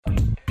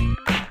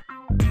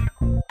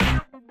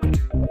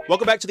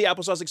Welcome back to the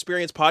Applesauce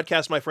Experience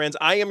podcast, my friends.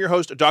 I am your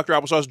host, Dr.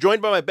 Applesauce,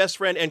 joined by my best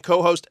friend and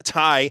co-host,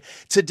 Ty.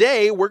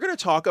 Today, we're going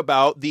to talk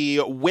about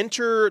the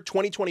winter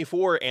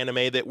 2024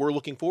 anime that we're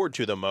looking forward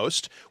to the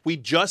most. We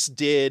just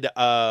did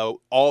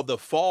all the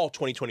fall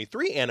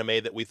 2023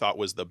 anime that we thought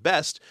was the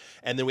best,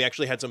 and then we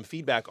actually had some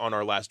feedback on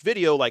our last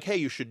video, like, hey,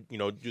 you should,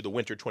 do the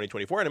winter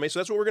 2024 anime, so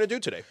that's what we're going to do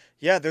today.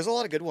 Yeah, there's a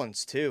lot of good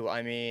ones, too.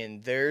 I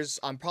mean,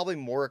 I'm probably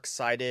more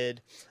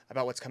excited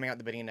about what's coming out at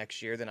the beginning of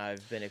next year than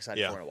I've been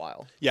excited for in a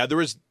while. Yeah, there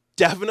was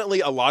definitely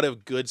a lot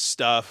of good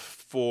stuff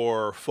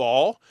for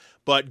fall,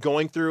 but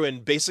going through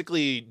and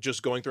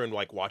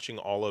like watching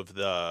all of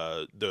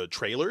the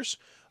trailers,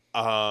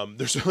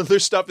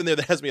 there's stuff in there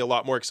that has me a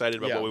lot more excited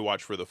about what we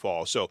watch for the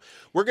fall. So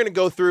we're going to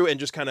go through and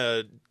just kind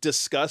of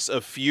discuss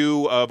a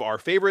few of our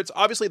favorites.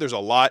 Obviously, there's a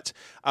lot.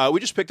 We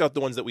just picked out the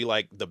ones that we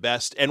like the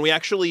best. And we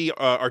actually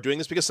are doing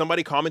this because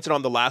somebody commented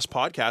on the last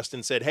podcast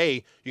and said,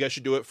 hey, you guys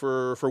should do it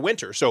for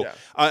winter. So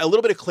a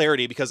little bit of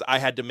clarity, because I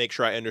had to make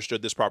sure I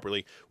understood this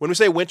properly. When we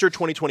say winter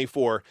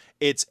 2024,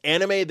 it's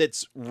anime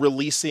that's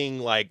releasing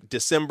like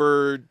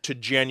December to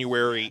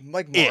January.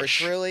 Like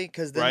March, really?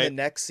 Because then right? The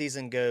next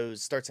season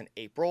starts in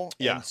April.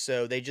 And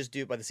so they just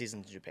do it by the season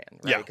in Japan,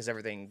 right? Because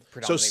everything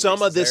predominantly. So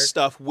some of this there.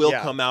 stuff will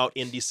come out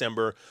in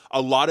December. A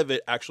lot of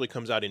it actually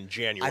comes out in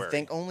January. I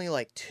think only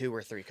like 2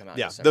 or 3 come out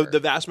in December. December. The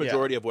vast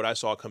majority of what I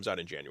saw comes out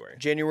in January.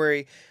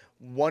 January,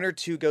 1 or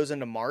 2 goes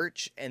into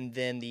March, and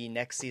then the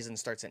next season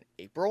starts in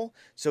April.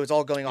 So it's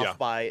all going off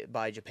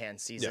by Japan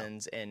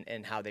seasons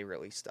and how they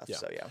release stuff.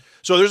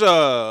 So there's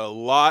a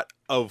lot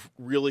of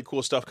really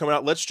cool stuff coming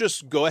out. Let's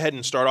just go ahead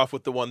and start off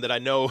with the one that I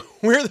know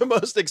we're the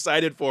most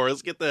excited for.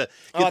 Let's get the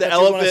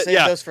elephant.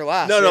 Save those for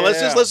last. No.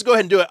 Let's go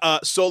ahead and do it.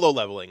 Solo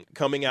Leveling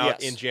coming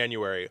out in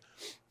January.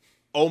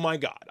 Oh my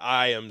God,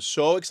 I am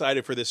so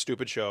excited for this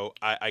stupid show.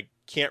 I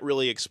can't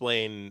really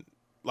explain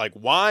like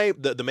why.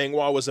 The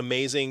manhwa was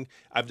amazing.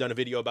 I've done a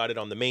video about it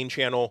on the main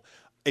channel.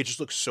 It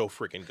just looks so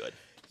freaking good.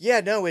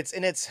 Yeah, no,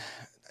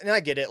 and I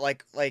get it.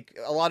 Like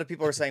a lot of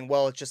people are saying,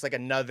 well, it's just like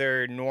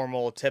another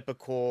normal,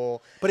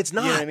 typical. But it's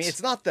not. You know what I mean?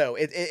 It's not though.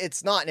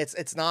 It's not. And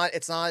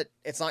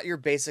it's not your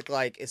basic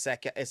like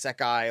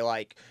isekai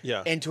like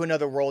into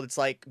another world. It's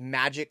like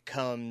magic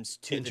comes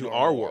into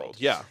our world.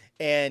 Yeah.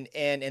 And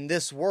in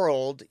this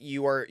world,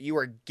 you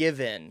are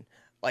given.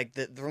 Like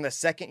from the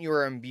second you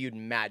are imbued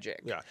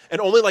magic. Yeah.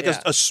 And only like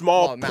a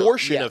small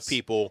portion of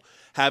people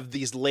have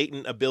these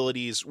latent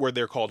abilities where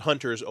they're called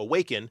hunters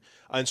awaken.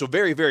 And so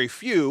very, very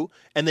few.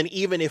 And then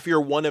even if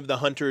you're one of the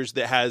hunters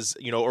that has,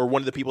 or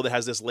one of the people that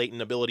has this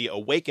latent ability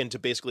awaken to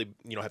basically,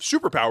 have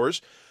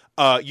superpowers,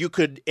 you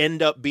could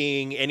end up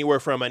being anywhere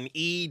from an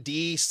E,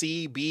 D,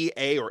 C, B,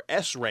 A, or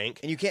S rank.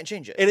 And you can't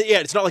change it. And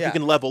it's not like you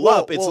can level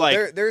up. It's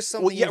like... There's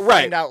something you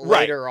find out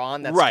later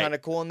on that's kind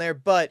of cool in there,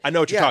 but... I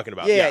know what you're talking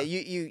about. Yeah,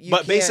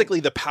 But basically,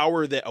 the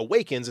power that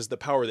awakens is the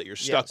power that you're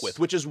stuck with,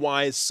 which is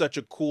why it's such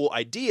a cool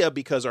idea,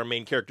 because our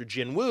main character,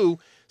 Jinwoo,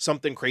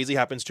 something crazy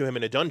happens to him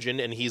in a dungeon,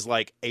 and he's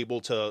like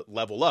able to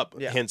level up.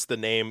 Hence the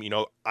name,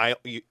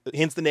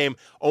 hence the name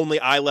Only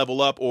I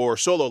Level Up, or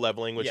Solo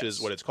Leveling, which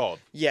is what it's called.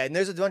 Yeah, and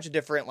there's a bunch of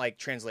different like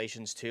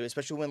translations too,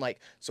 especially when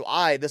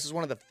this is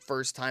one of the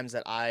first times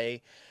that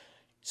I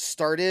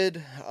started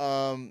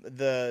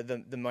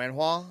the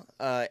manhwa,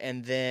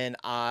 and then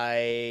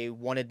I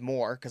wanted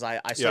more because I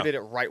started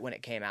it right when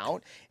it came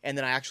out, and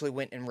then I actually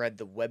went and read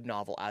the web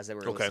novel as they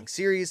were releasing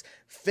series,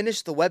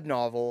 finished the web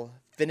novel,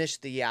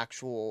 finished the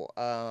actual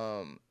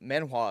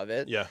manhwa of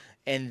it,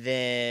 and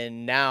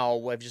then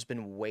now I've just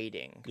been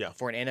waiting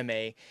for an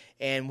anime.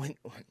 And when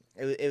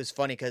it was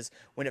funny because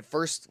when it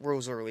first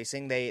was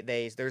releasing,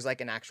 there's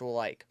like an actual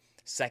like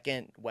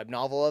second web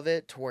novel of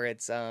it to where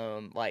it's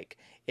like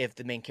if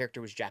the main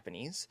character was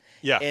Japanese.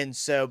 And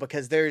so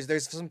because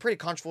there's some pretty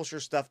controversial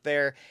stuff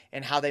there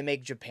and how they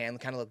make Japan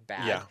kind of look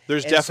bad.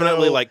 There's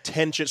definitely like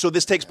tension. So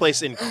this takes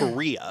place in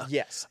Korea.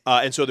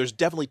 And so there's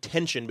definitely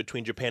tension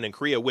between Japan and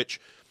Korea, which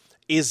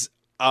is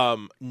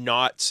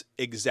not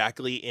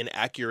exactly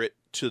inaccurate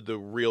to the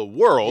real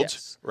world,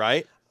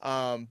 right?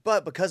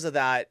 But because of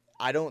that,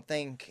 I don't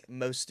think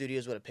most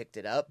studios would have picked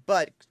it up,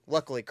 but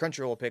luckily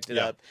Crunchyroll picked it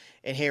up,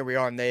 and here we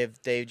are, and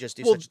they just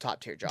do such a top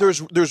tier job.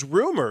 There's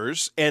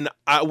rumors, and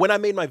when I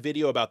made my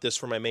video about this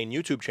for my main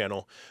YouTube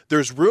channel,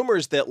 there's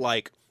rumors that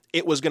like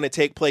it was going to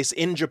take place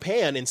in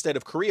Japan instead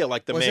of Korea,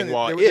 like the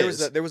manhwa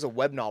is. There was a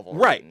web novel,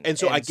 right? And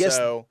so I guess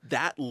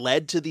that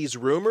led to these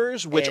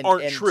rumors, which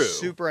aren't true.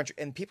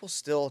 And people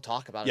still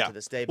talk about it to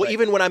this day. Well,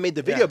 even when I made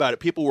the video about it,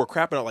 people were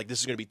crapping out like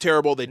this is going to be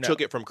terrible. They took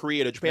it from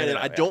Korea to Japan, and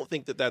I don't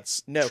think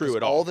that's true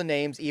at all. All the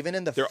names, even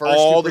in the first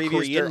all two the previews,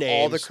 Korean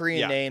names, all the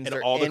Korean names, and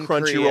they're all the in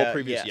Crunchyroll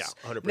Korea, previews.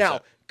 100%. Now,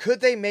 could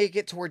they make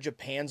it to where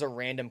Japan's a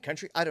random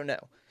country? I don't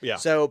know. Yeah.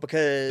 So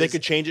because they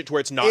could change it to where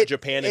it's not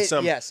Japan and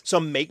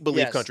some make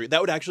believe Yes. country. That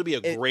would actually be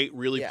a great,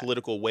 really yeah.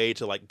 political way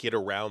to like get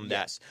around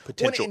Yes. that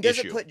potential and does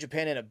issue. it put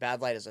Japan in a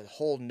bad light as a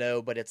whole?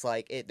 No, but it's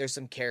like there's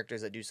some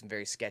characters that do some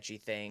very sketchy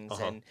things,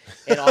 and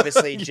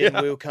obviously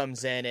Jinwoo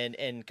comes in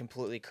and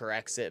completely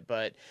corrects it.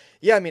 But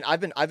yeah, I mean, I've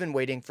been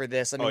waiting for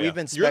this. I mean, we've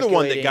been You're the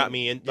one that got speculating-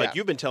 me in. Like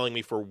you've been telling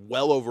me for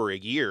well over a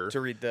year to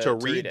read this,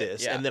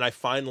 it, yeah. and then I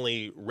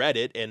finally read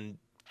it, and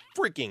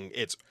freaking,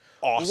 it's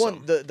awesome.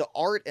 One, the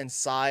art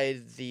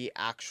inside the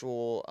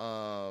actual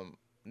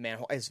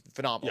manhwa is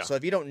phenomenal. Yeah. So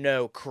if you don't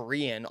know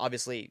Korean,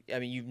 obviously, I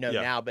mean, you know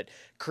now, but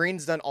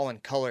Korean's done all in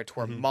color to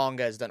where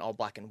manga is done all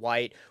black and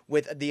white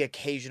with the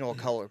occasional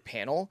color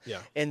panel. Yeah.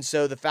 And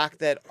so the fact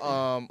that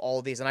all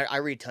of these, and I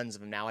read tons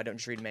of them now, I don't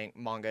just read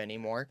manga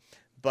anymore.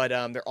 But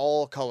they're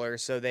all color,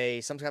 so they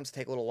sometimes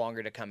take a little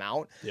longer to come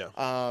out.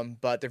 Yeah.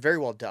 But they're very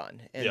well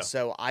done, and Yeah.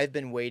 so I've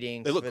been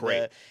waiting. They look for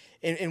great.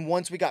 And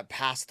once we got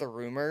past the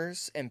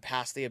rumors and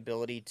past the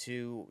ability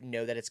to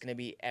know that it's going to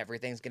be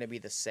everything's going to be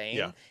the same,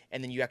 Yeah.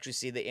 and then you actually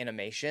see the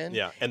animation,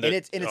 Yeah, and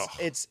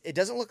it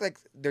doesn't look like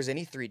there's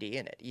any 3D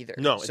in it either.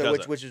 No, it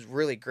doesn't. which is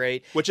really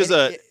great. Which is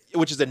a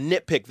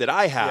nitpick that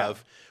I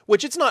have.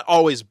 Which it's not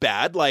always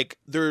bad. Like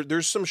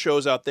there's some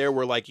shows out there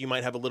where like you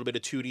might have a little bit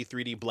of 2D,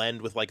 3D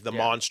blend with like the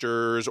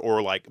monsters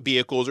or like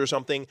vehicles or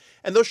something,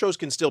 and those shows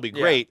can still be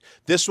great.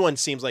 This one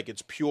seems like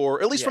it's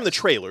pure, at least from the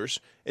trailers.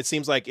 It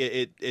seems like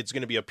it's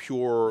going to be a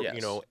pure,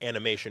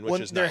 animation,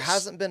 which is nice. There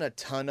hasn't been a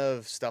ton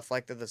of stuff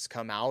like that that's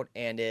come out,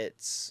 and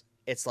it's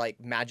like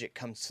magic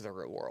comes to the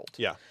real world.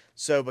 Yeah.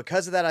 So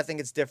because of that, I think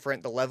it's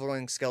different. The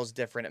leveling scale is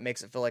different. It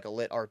makes it feel like a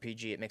lit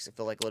RPG. It makes it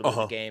feel like a little bit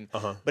of a game.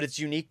 But it's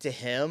unique to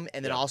him.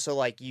 And then also,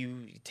 like,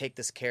 you take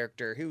this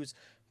character who's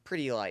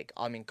pretty, like,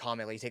 I mean,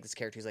 commonly, you take this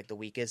character who's, like, the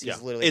weakest.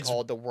 He's literally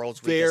called the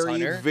world's weakest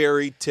hunter.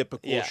 Very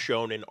typical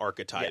shonen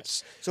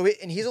archetypes. Yes. So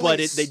and he's only...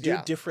 But they do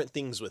different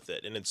things with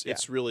it. And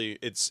it's really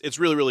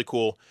really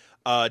cool.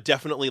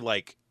 Definitely,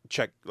 like...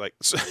 check like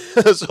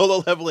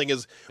Solo Leveling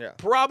is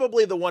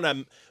probably the one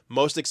I'm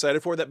most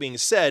excited for. That being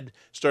said,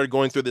 started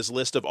going through this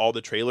list of all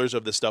the trailers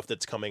of the stuff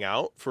that's coming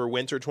out for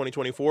winter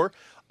 2024,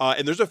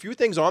 and there's a few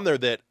things on there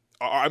that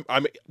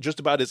I'm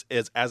just about as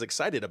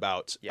excited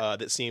about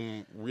that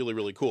seem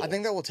really cool. I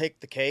think that will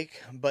take the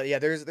cake, but yeah,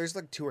 there's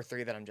like 2 or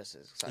 3 that I'm just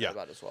as excited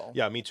about as well.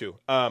 Yeah, me too.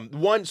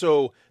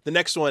 So the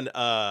next one,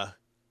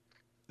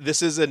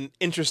 this is an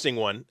interesting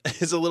one.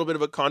 It's a little bit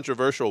of a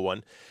controversial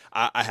one.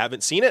 I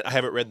haven't seen it. I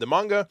haven't read the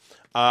manga.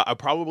 I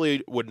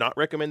probably would not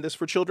recommend this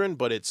for children,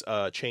 but it's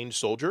Chained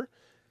Soldier.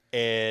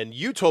 And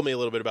you told me a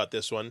little bit about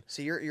this one.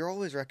 So you're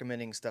always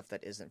recommending stuff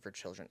that isn't for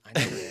children. I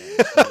know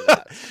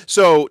that.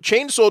 So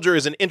Chained Soldier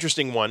is an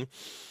interesting one.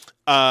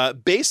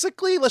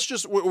 Basically,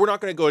 we're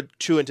not going to go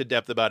too into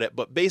depth about it,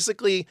 but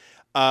basically,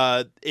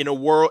 in a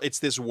world, it's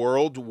this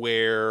world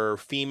where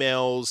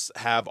females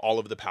have all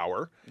of the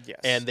power,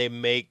 and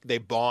they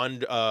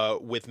bond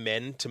with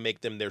men to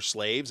make them their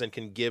slaves, and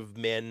can give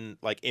men,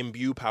 like,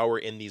 imbue power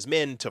in these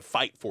men to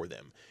fight for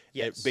them.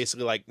 Yes.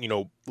 Basically, like,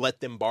 let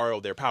them borrow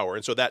their power.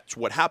 And so that's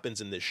what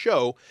happens in this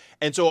show.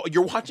 And so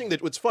you're watching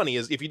what's funny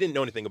is, if you didn't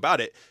know anything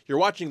about it, you're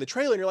watching the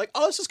trailer and you're like,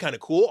 oh, this is kind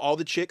of cool. All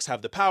the chicks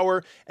have the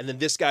power, and then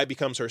this guy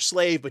becomes her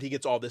slave, but he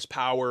gets all this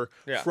power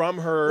from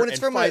her and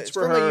fights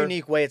for her. From a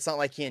unique way. It's not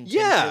like he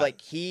intended to.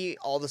 Like, he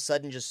all of a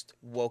sudden just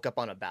woke up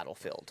on a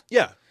battlefield.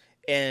 Yeah.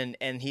 And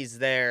he's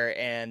there,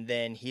 and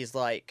then he's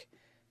like,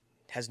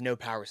 has no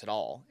powers at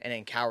all, and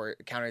then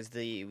counters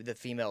the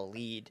female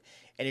lead.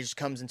 And it just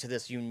comes into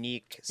this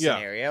unique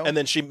scenario. And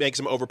then she makes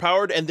him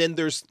overpowered, and then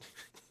there's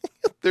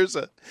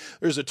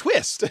a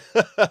twist.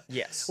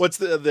 Yes. What's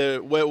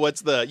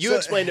the you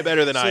explained it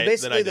better than I did.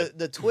 So basically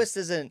the twist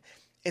isn't,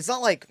 it's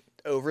not like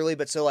overly,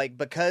 but so like,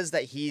 because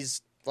that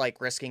he's like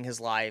risking his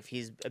life,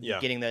 he's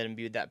getting that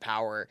imbued that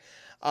power.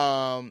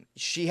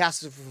 She has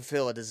to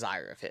fulfill a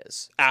desire of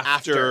his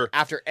after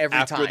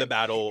every time the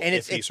battle, and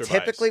it's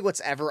typically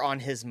what's ever on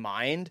his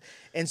mind.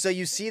 And so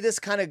you see this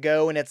kind of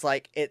go, and it's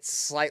like it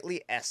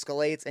slightly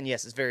escalates, and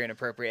yes, it's very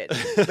inappropriate,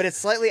 but it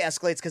slightly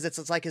escalates because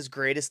it's like his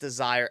greatest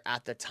desire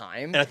at the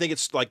time. And I think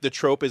it's like the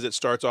trope is it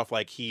starts off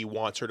like he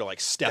wants her to like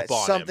step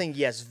on something, him.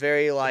 Yes,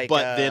 very like.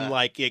 But then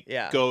like it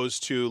goes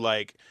to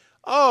like,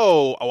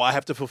 oh, I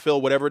have to fulfill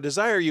whatever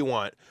desire you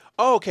want.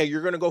 Oh, okay,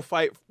 you're going to go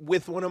fight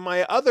with one of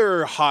my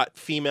other hot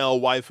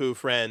female waifu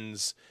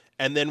friends.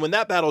 And then when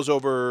that battle's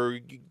over,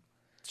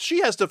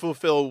 she has to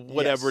fulfill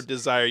whatever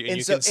desire. And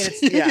you can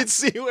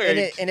see where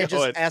it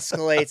just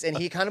escalates. And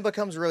he kind of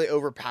becomes really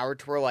overpowered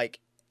to where, like,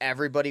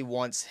 everybody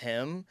wants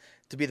him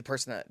to be the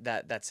person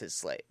that's his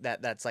slave.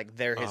 That's like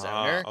they're his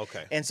owner.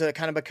 Okay. And so it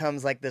kind of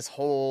becomes like this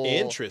whole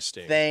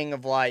interesting thing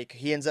of like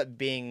he ends up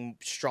being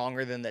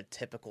stronger than the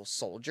typical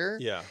soldier.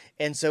 Yeah.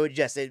 And so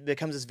it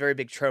becomes this very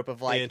big trope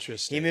of like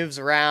interesting. He moves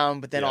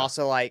around, but then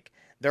also like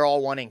they're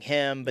all wanting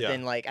him, but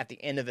then like at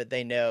the end of it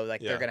they know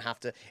like they're gonna have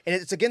to, and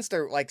it's against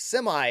their like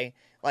semi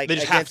like they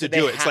just have to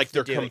do it. It's like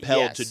they're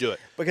compelled to do it.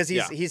 Because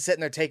he's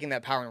sitting there taking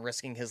that power and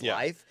risking his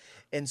life.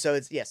 And so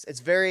it's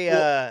very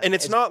and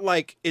it's not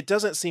like, it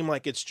doesn't seem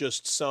like it's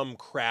just some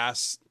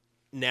crass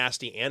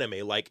nasty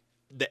anime. Like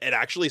it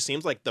actually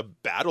seems like the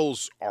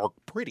battles are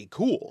pretty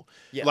cool.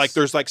 Yes. Like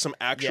there's like some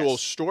actual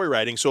Yes. story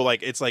writing. So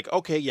like it's like,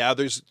 okay, yeah,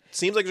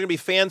 seems like there's gonna be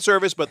fan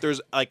service, but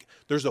there's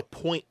a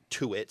point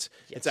to it.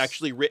 Yes. It's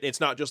actually written. It's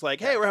not just like,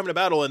 hey, we're having a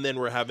battle and then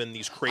we're having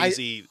these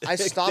crazy I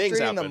stopped things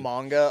reading the happen.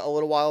 manga a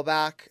little while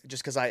back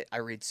just because I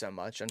read so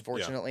much,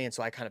 unfortunately, and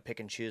so I kind of pick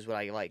and choose what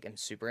I like am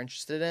super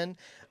interested in.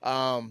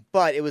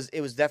 But it was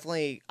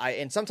definitely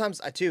and sometimes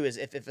I too is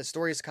if a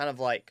story is kind of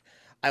like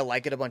I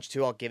like it a bunch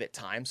too, I'll give it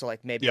time. So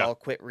like maybe Yeah. I'll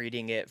quit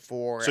reading it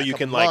for So a you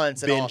couple can like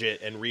months and binge I'll-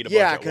 it and read a bunch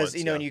yeah, at once.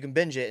 because and you can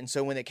binge it. And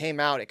so when it came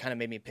out, it kind of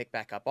made me pick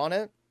back up on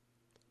it.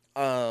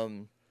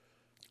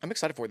 I'm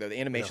excited for it though. The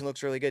animation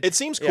looks really good. It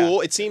seems Yeah.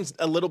 cool. It seems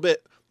a little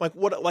bit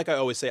like I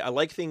always say, I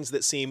like things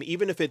that seem,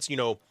 even if it's,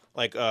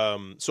 like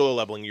Solo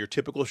Leveling, your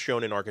typical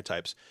shonen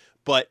archetypes,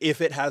 but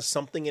if it has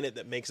something in it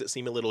that makes it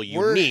seem a little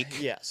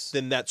unique, Yes.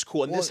 then that's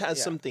cool. And this Well, has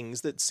yeah. some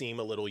things that seem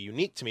a little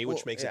unique to me, which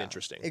Well, makes it yeah,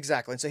 interesting.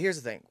 Exactly. And so here's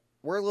the thing.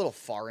 We're a little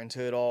far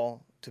into it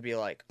all to be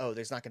like, oh,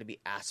 there's not going to be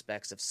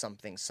aspects of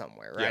something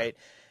somewhere, Yeah. right?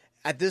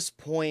 At this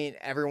point,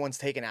 everyone's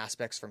taken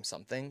aspects from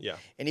something. Yeah.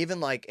 And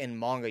even like in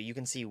manga, you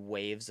can see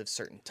waves of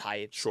certain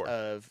types Sure.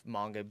 of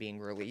manga being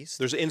released.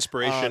 There's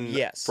inspiration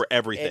yes. for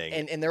everything.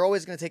 And they're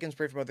always going to take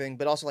inspiration from other things,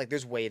 but also like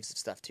there's waves of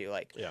stuff too.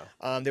 Like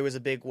Yeah. there was a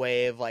big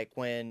wave like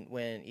when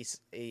Iseki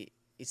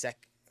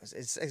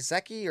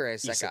or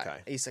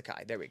Isekai?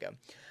 Isekai. There we go.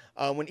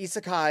 When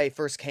Isekai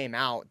first came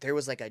out, there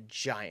was like a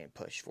giant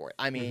push for it.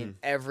 I mean,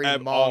 every All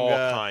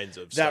manga kinds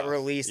of that stuff.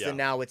 released, Yeah. and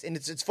now it's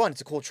fun.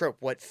 It's a cool trope.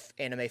 What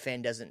anime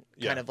fan doesn't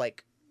kind of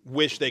like?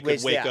 Wish they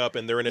could wake yeah. up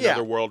and they're in Yeah.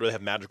 another world where they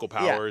have magical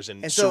powers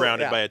and And so,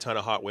 surrounded yeah. by a ton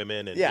of hot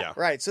women. And Yeah,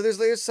 right. So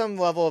there's some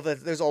level of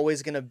that. There's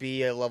always going to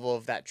be a level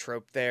of that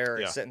trope there,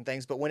 or Yeah. certain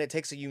things. But when it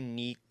takes a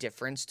unique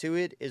difference to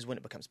it, is when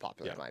it becomes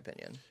popular, Yeah. in my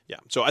opinion. Yeah,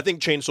 so I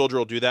think Chain Soldier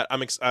will do that.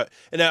 I'm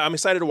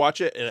excited to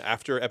watch it. And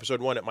after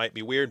episode 1, it might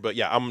be weird, but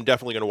yeah, I'm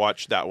definitely going to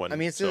watch that one. I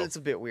mean, so. it's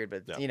a bit weird,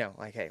 but like,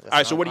 hey. Listen, All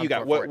right. So what do I'm you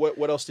got? for it.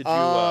 What else did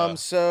you?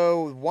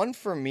 So one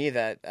for me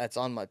that's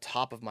on my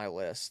top of my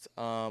list.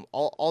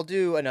 I'll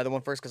do another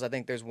one first because I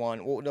think there's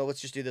one. Well, no,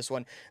 let's just do this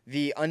one.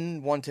 The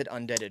Unwanted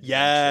Undead Adventure.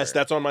 Yes,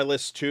 that's on my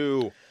list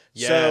too.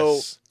 Yes.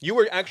 So- You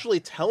were actually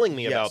telling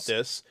me about Yes.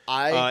 this,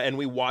 I and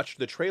we watched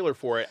the trailer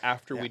for it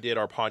after we did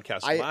our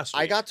podcast last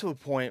week. I got to a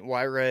point where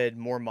I read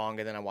more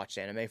manga than I watched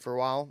anime for a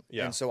while.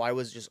 Yeah. And so I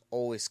was just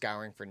always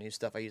scouring for new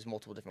stuff. I used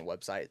multiple different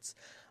websites.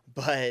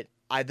 But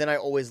I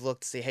always look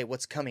to see, hey,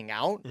 what's coming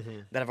out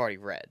that I've already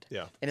read.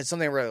 Yeah. And it's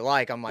something I really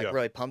like. I'm like Yeah.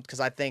 really pumped because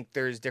I think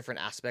there's different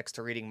aspects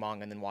to reading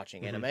manga than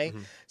watching anime.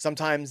 mhm.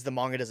 Sometimes the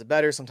manga does it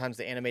better. Sometimes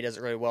the anime does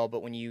it really well.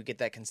 But when you get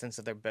that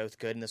consensus, they're both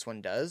good, and this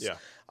one does. Yeah.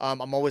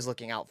 I'm always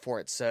looking out for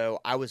it.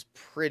 So I was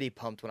pretty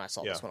pumped when I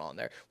saw this Yeah. one on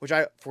there, which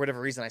for whatever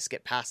reason, I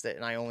skipped past it,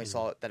 and I only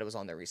saw it that it was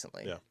on there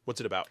recently. Yeah.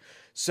 What's it about?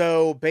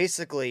 So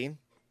basically,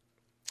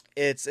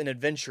 it's an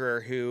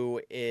adventurer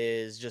who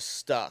is just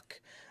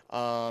stuck.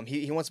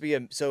 He wants to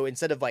be so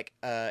instead of like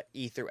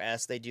E through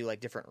S, they do like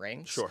different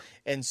ranks. Sure.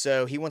 And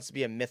so he wants to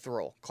be a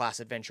mithril class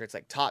adventurer. It's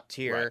like top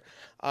tier.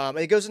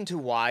 It goes into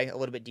why a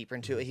little bit deeper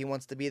into it. He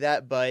wants to be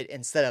that, but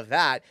instead of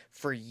that,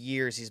 for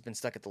years he's been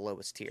stuck at the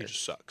lowest tier. It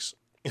just sucks.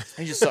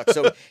 He just sucks.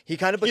 So he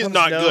kind of He's becomes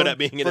not known good at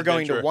being an for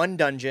going to adventurer. one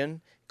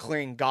dungeon,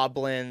 clearing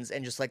goblins,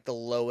 and just like the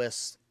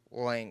lowest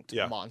ranked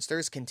Yeah.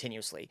 monsters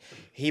continuously.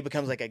 He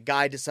becomes like a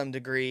guide to some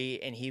degree,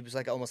 and he was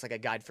like almost like a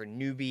guide for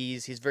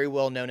newbies. He's very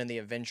well known in the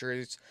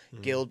Adventurers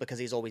Mm-hmm. Guild because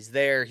he's always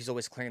there. He's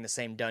always clearing the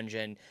same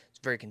dungeon. It's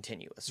very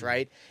continuous, Mm-hmm.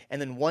 right? And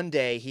then one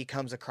day he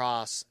comes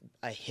across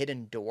a hidden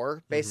Mm-hmm.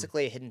 door,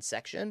 basically a hidden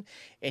section,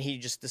 and he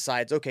just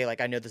decides, okay, like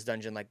I know this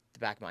dungeon like the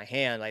back of my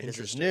hand. Like this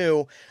is Interesting.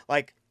 new.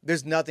 Like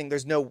there's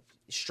no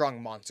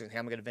strong monster.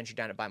 I'm going to venture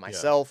down it by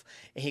myself.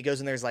 And he goes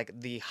in there's like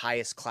the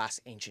highest class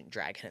ancient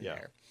dragon in Yeah.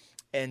 there.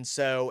 And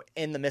so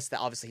in the midst of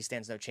that, obviously he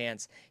stands no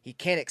chance. He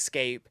can't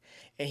escape,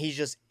 and he's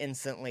just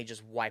instantly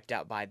just wiped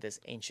out by this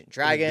ancient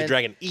dragon. The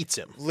dragon eats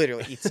him.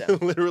 Literally eats him.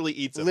 Literally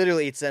eats him.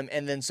 Literally eats him.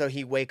 And then so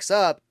he wakes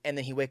up, and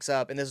this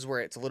is where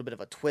it's a little bit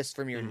of a twist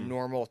from your Mm-hmm.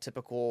 normal,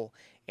 typical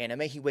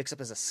anime. He wakes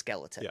up as a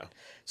skeleton. Yeah.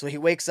 So he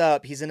wakes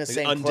up, he's in his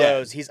same undead.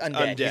 clothes. He's undead.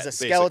 Undead, He's a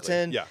basically.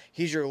 skeleton. Yeah.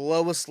 He's your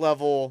lowest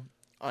level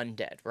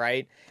undead,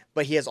 right?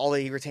 But he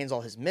retains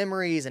all his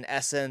memories and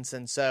essence,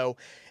 and so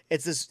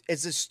it's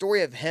this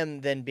story of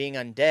him then being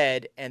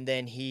undead, and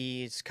then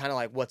he's kind of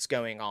like, what's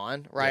going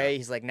on, right? Yeah.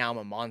 He's like, now I'm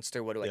a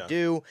monster. What do Yeah. I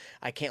do?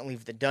 I can't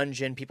leave the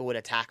dungeon. People would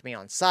attack me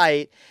on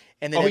sight.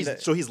 And then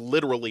So he's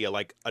literally an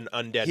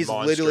undead he's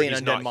monster. literally an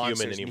He's undead not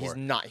monster. human anymore.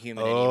 He's not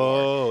human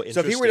Oh, anymore. So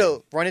if he were to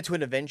interesting. run into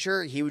an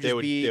adventure, he would They just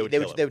would- be they would they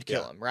would kill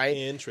kill him. him, right?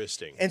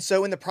 Interesting. And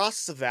so in the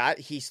process of that,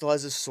 he still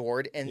has his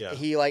sword, and Yeah.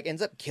 he like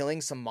ends up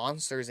killing some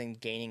monsters and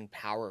gaining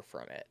power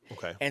from it.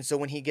 Okay. And so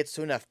when he gets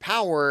to enough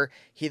power,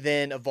 he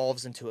then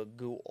evolves into a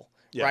ghoul,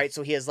 Yeah. right?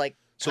 So he has like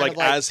So kind like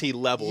of like as he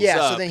levels yeah,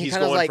 so up, then he he's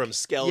kind of going like from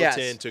skeleton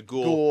yes, to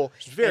ghoul.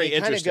 It's and very he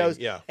kinda interesting. goes,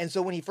 Yeah. and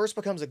so when he first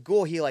becomes a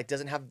ghoul, he like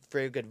doesn't have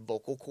very good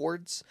vocal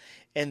cords,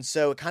 and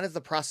so it kind of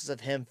the process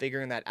of him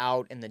figuring that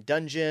out in the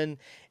dungeon,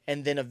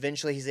 and then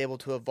eventually he's able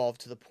to evolve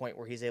to the point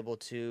where he's able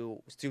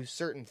to do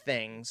certain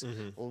things,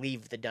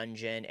 leave the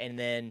dungeon, and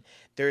then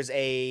there's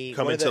a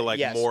Come one of into the- like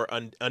yes, more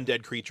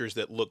undead creatures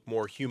that look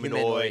more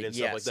humanoid and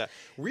stuff like yes. that.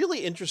 Really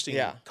interesting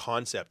Yeah.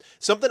 concept.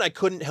 Something I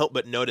couldn't help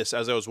but notice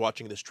as I was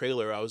watching this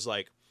trailer. I was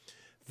like,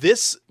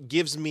 this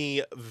gives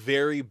me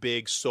very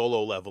big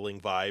solo leveling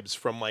vibes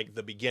from like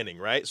the beginning,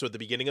 right? So at the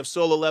beginning of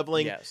solo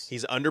leveling, Yes.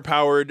 he's an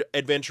underpowered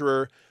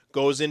adventurer,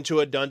 goes into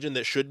a dungeon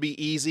that should be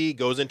easy,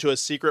 goes into a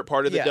secret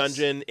part of the Yes.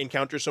 dungeon,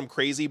 encounters some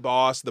crazy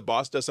boss, the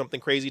boss does something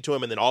crazy to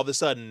him, and then all of a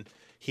sudden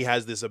he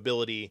has this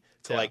ability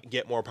to Yeah. like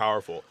get more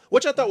powerful,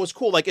 which I thought was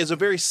cool. Like, it's a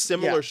very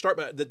similar Yeah. start,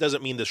 but that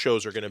doesn't mean the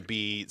shows are going to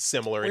be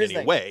similar in Here's any the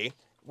thing. way.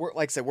 We're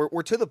like I said,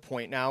 we're to the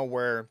point now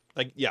where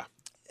Like, yeah,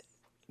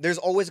 there's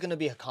always going to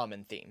be a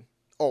common theme.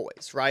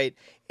 Always, right?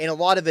 And a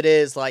lot of it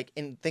is like,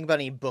 think about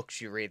any books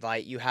you read.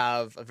 Like, you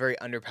have a very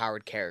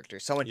underpowered character.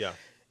 Someone, yeah,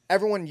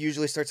 everyone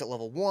usually starts at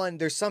level 1.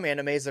 There's some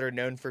animes that are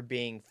known for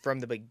being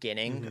from the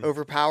beginning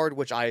overpowered,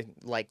 which I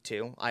like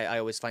too. I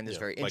always find this Yeah,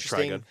 very like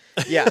interesting. Trigun.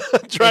 Yeah,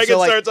 Trigun And so,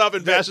 like, starts off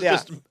and Bash is yeah.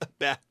 just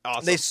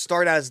awesome. They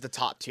start as the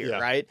top tier, Yeah.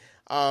 right?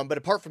 But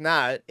apart from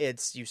that,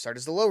 it's you start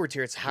as the lower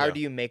tier. It's how Yeah. do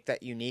you make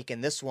that unique?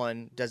 And this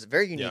one does it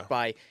very unique Yeah.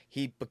 by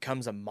he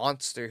becomes a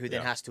monster who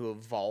then Yeah. has to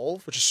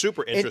evolve. Which is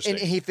super And, interesting.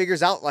 and he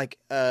figures out like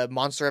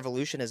monster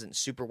evolution isn't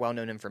super well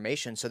known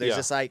information. So there's Yeah.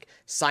 this like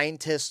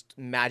scientist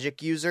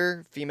magic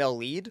user, female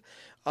lead,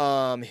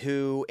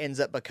 who ends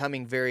up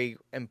becoming very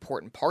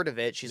important part of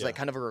it. She's Yeah. like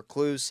kind of a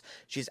recluse.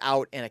 She's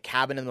out in a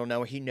cabin in the middle of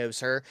nowhere. He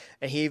knows her,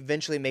 and he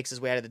eventually makes his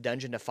way out of the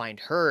dungeon to find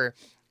her.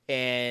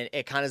 And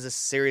it kind of is a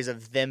series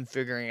of them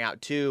figuring out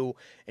too,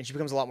 and she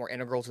becomes a lot more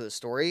integral to the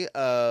story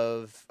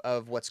of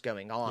what's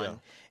going on. Yeah.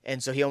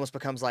 And so he almost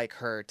becomes like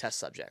her test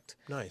subject.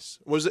 Nice.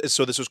 Was it,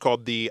 so this was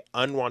called the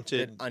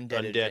Unwanted The Undead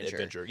Undead Adventure.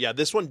 Adventure. Yeah,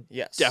 this one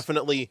Yes.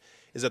 definitely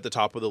is at the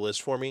top of the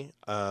list for me.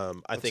 I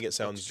think it That's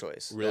sounds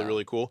choice. really Yeah.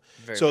 really cool.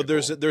 Very, So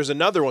very there's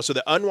another one. So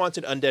the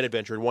Unwanted Undead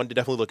Adventure, one to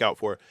definitely look out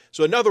for.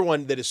 So another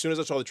one that as soon as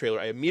I saw the trailer,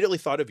 I immediately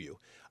thought of you.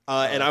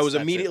 And I was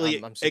That's it.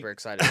 immediately I'm super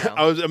excited now.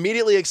 I was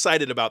immediately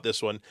excited about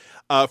this one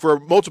for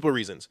multiple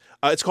reasons.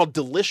 It's called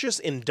Delicious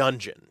in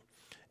Dungeon.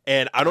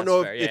 And I don't That's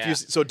know fair, if yeah. you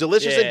so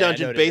Delicious Yeah, in yeah, I know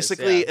Dungeon what it is,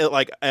 basically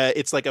yeah.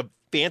 it's like a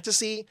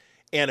fantasy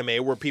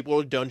anime where people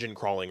are dungeon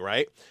crawling,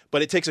 right?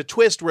 But it takes a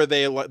twist where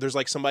there's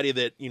like somebody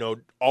that,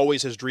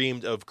 always has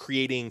dreamed of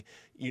creating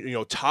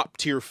top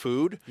tier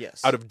food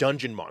Yes. out of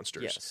dungeon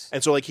monsters. Yes.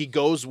 And so like he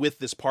goes with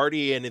this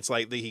party and it's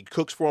like he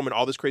cooks for them and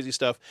all this crazy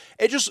stuff.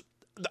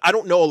 I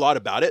don't know a lot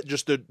about it.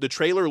 Just the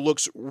trailer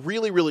looks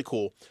really, really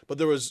cool. But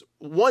there was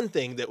one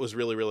thing that was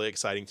really, really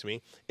exciting to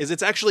me is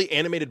it's actually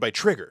animated by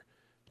Trigger.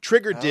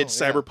 Trigger did yeah.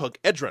 Cyberpunk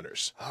Edge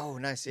Runners. Oh,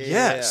 nice. Yeah,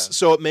 Yes.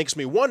 So it makes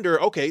me wonder,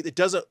 okay, it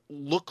doesn't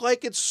look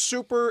like it's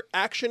super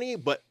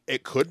actiony, but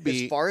it could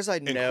be As far as I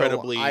know,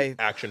 incredibly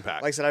action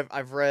packed. Like I said,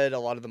 I've read a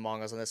lot of the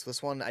mangas on this.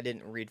 This one I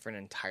didn't read for an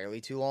entirely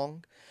too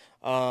long.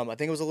 I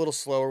think it was a little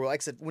slower.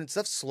 Like I said, when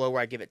stuff's slower,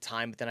 I give it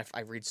time, but then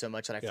I read so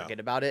much that I Yeah. forget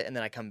about it, and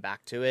then I come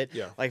back to it.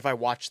 Yeah. Like if I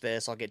watch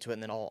this, I'll get to it,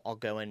 and then I'll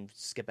go and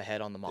skip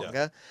ahead on the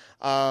manga.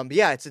 But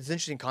yeah, it's an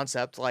interesting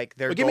concept. Like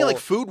their But give me like goal-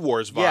 Food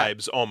Wars Yeah.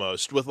 vibes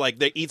almost, with like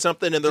they eat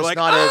something and they're Just like,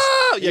 not as-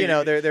 ah! you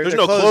know, their there's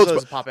clothes no clothes.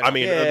 goes popping I up.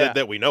 mean, Yeah, yeah.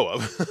 that we know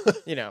of.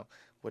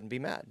 Wouldn't be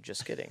mad.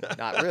 Just kidding.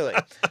 Not really.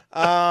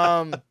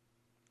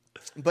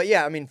 But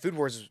yeah, I mean, Food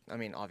Wars. I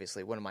mean,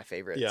 obviously one of my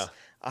favorites. Yeah.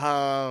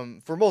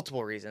 For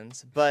multiple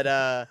reasons, but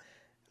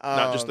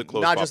Not just the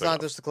clothes not popping off.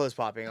 just the clothes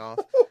popping off.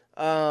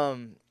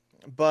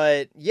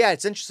 But yeah,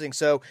 it's interesting.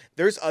 So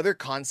there's other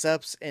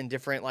concepts in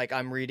different. Like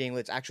I'm reading.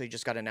 It's actually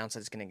just got announced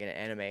that it's going to get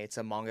an anime. It's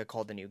a manga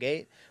called The New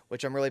Gate,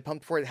 which I'm really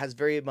pumped for. It has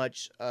very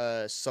much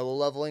solo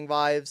leveling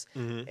vibes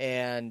Mhm.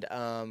 and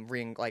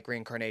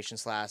reincarnation /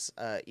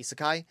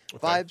 isekai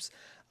vibes.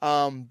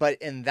 But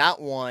in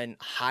that one,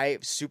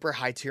 super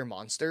high tier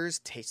monsters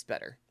taste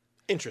better.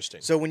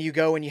 Interesting. So when you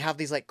go and you have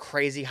these like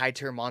crazy high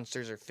tier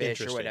monsters or fish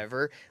or Interesting.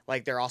 whatever,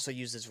 like they're also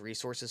used as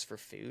resources for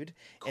food,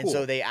 and Cool.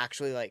 so they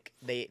actually like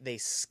they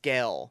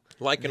scale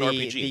Like an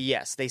RPG.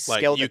 yes, they Like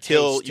scale you the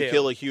kill taste you too.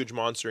 kill a huge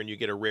monster and you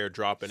get a rare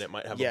drop and it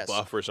might have Yes. a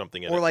buff or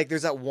something in Or it. like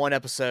there's that one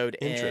episode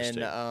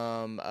Interesting.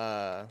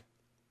 in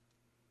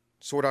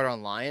Sword Art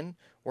Online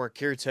where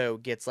Kirito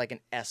gets like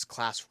an S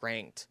class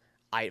ranked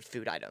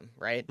food item,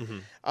 right?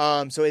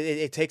 Mhm. So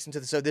it takes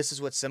into so this is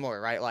what's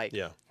similar, right? Like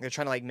Yeah. they're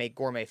trying to like make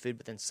gourmet food,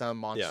 but then some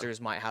monsters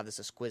might have this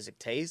exquisite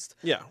taste,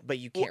 Yeah. but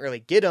you can't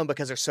really get them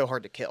because they're so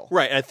hard to kill.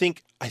 Right. I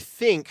think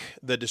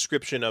the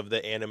description of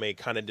the anime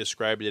kind of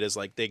described it as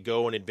like they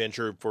go on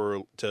adventure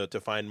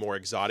to find more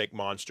exotic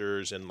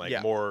monsters and like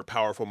Yeah. more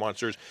powerful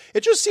monsters.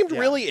 It just seemed Yeah.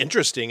 really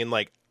interesting and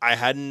like I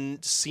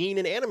hadn't seen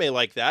an anime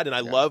like that, and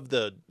I love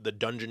the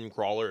dungeon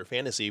crawler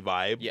fantasy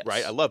vibe. Yes.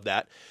 Right. I love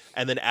that,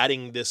 and then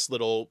adding this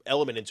little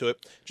element into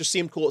it just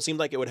seemed cool. It seemed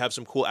like it would have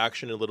some cool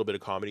action and a little bit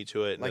of comedy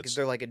to it. and Like it's-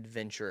 they're like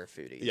adventure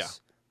foodies. Yeah.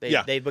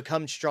 They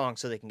become strong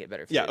so they can get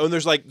better food. Yeah, and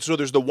there's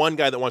there's the one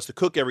guy that wants to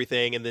cook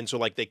everything, and then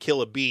they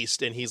kill a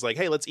beast, and he's like,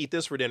 "Hey, let's eat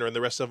this for dinner," and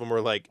the rest of them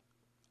are like,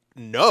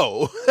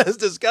 "No, that's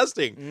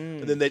disgusting."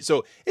 And then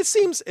it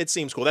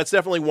seems cool. That's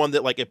definitely one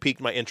that it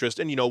piqued my interest,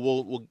 and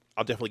I'll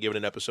definitely give it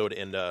an episode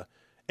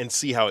and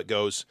see how it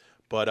goes.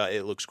 But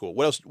it looks cool.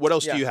 What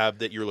else do you have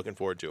that you're looking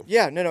forward to?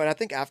 Yeah, no, and I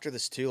think after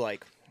this too,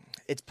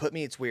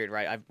 it's weird,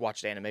 right? I've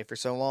watched anime for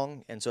so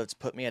long, and so it's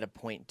put me at a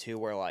point too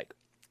where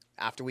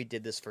after we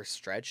did this first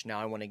stretch, now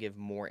I want to give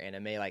more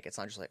anime. It's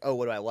not just oh,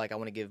 what do I like? I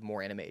want to give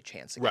more anime a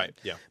chance again. Right,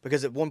 yeah.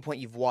 Because at one point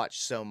you've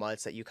watched so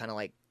much that you kind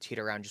of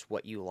teeter around just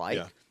what you like.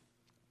 Yeah.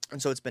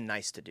 And so it's been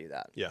nice to do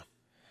that. Yeah.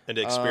 And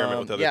to experiment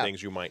with other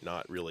things you might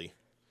not really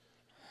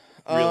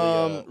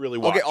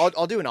watch. Okay,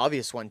 I'll do an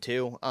obvious one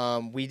too.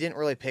 We didn't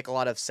really pick a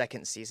lot of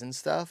second season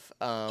stuff,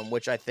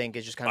 which I think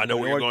is just kind of. I know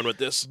where you're going with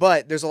this,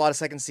 but there's a lot of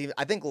second season.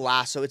 I think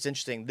so it's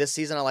interesting. This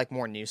season I like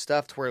more new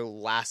stuff. To where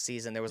last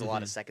season there was a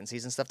lot of second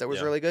season stuff that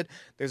was really good.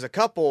 There's a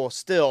couple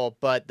still,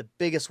 but the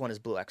biggest one is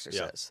Blue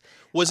Exorcist. Yeah.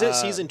 Was it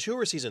season 2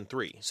 or season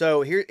 3?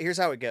 So here's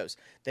how it goes.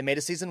 They made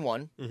a season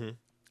 1. Mm-hmm.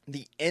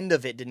 The end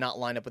of it did not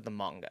line up with the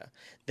manga.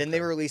 Then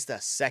they released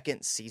a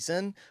second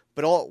season,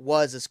 but all it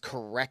was is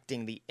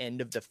correcting the end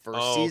of the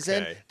first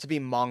season to be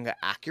manga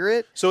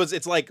accurate. So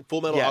it's like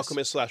Full Metal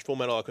Alchemist / Full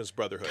Metal Alchemist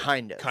Brotherhood.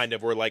 Kind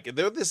of. Where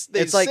they're the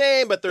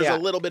same, but there's a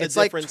little bit of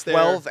difference there.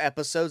 It's 12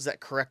 episodes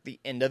that correct the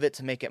end of it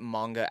to make it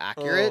manga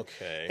accurate.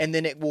 Okay. And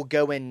then it will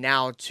go in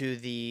now to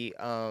the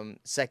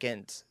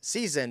second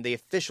season, the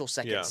official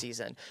second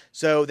season.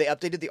 So they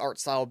updated the art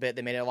style a bit.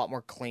 They made it a lot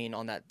more clean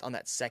on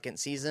that second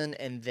season.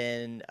 And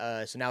then,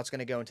 so now it's going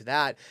to go into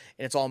that.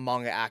 And it's all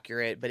manga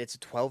accurate, but it's a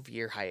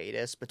 12-year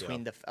hiatus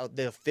between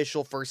the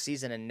official first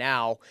season and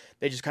now.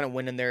 They just kind of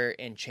went in there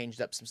and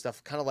changed up some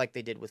stuff, kind of like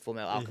they did with Full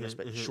Metal Alchemist,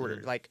 but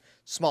shorter,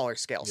 smaller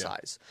scale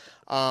size.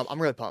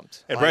 I'm really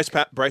pumped. And Bryce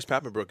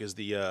Papenbrook is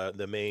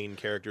the main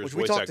character's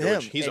voice actor.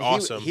 He's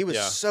awesome. He was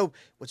so.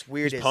 What's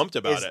weird he's pumped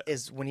about it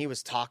is when he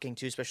was talking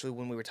to, especially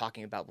when we were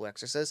talking about Blue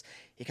Exorcist,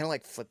 he kind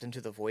of flipped into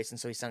the voice, and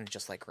so he sounded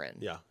just like Ren.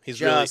 Yeah, he's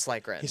just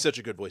like Ren. He's such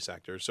a good voice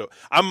actor. So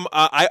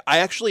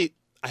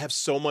I have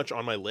so much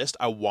on my list.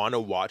 I want to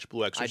watch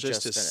Blue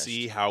Exorcist to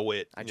see how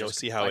it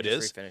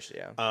is. Finished,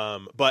 yeah.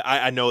 But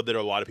I know that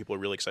a lot of people are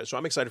really excited, so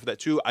I'm excited for that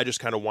too. I just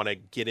kind of want to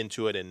get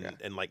into it and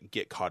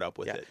get caught up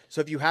with it.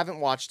 So if you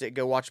haven't watched it,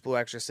 go watch Blue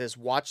Exorcist.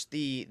 Watch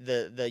the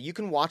you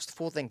can watch the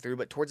full thing through,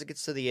 but towards it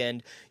gets to the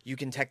end, you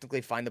can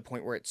technically find the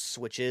point where it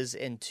switches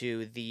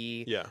into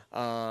the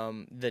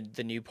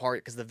new part,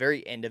 because the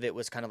very end of it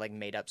was kind of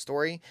made up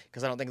story,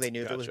 because I don't think they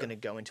knew if it was going to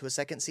go into a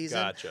second season.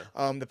 Gotcha.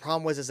 The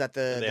problem was that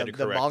the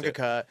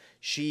mangaka.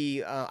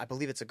 She, I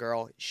believe it's a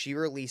girl. She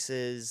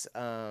releases.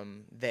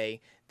 They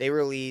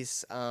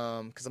release.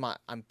 Because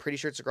I'm pretty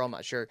sure it's a girl. I'm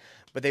not sure,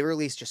 but they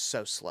release just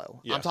so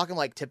slow. Yeah. I'm talking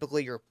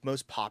typically your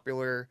most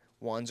popular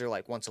ones are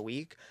once a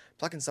week. I'm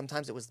talking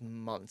sometimes it was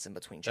months in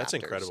between chapters.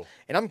 That's incredible.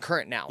 And I'm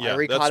current now. Yeah, I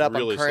already caught up.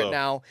 Really I'm current slow.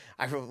 now.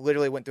 I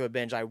literally went through a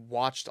binge. I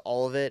watched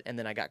all of it and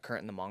then I got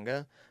current in the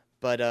manga.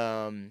 But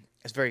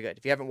it's very good.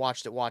 If you haven't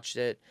watched it, watch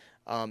it.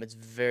 It's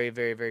very,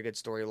 very, very good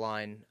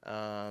storyline.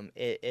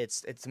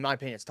 It's in my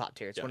opinion, it's top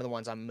tier. It's one of the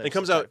ones I'm most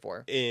excited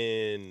for.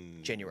 In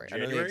January. I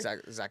don't know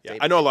the exact date.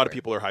 I know a lot of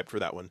people are hyped for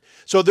that one.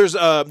 So there's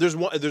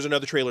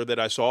another trailer that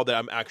I saw that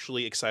I'm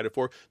actually excited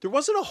for. There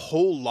wasn't a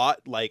whole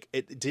lot,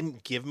 it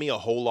didn't give me a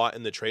whole lot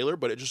in the trailer,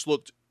 but it just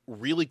looked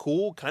really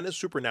cool, kind of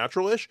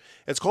supernatural-ish.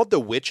 It's called The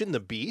Witch and the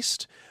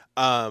Beast.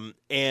 And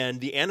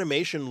the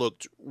animation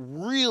looked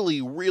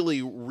really,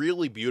 really,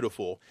 really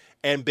beautiful.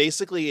 And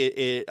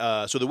basically,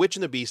 so The Witch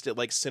and the Beast,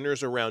 it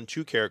centers around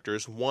two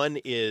characters. One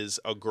is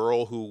a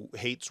girl who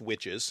hates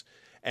witches,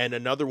 and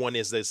another one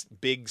is this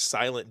big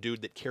silent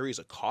dude that carries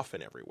a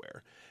coffin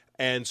everywhere.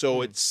 And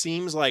so it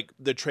seems like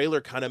the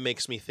trailer kind of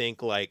makes me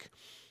think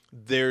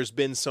there's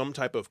been some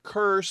type of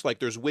curse,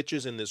 there's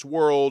witches in this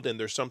world, and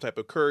there's some type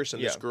of curse,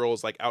 and this girl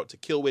is out to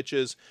kill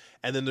witches.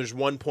 And then there's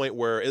one point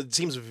where it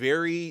seems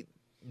very,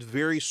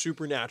 very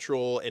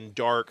supernatural and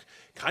dark,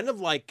 kind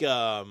of like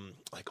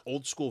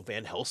old school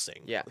Van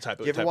Helsing type of stuff.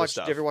 Did you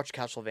ever watch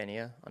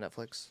Castlevania on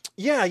Netflix?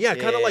 Yeah,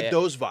 kind of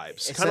those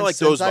vibes. Kind of like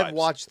those vibes. Since I've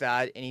watched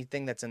that,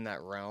 anything that's in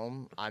that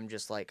realm, I'm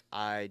just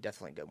I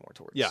definitely go more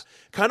towards. Yeah,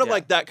 kind of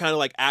like that, kind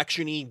of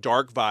action-y,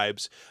 dark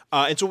vibes.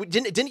 And so it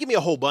didn't give me a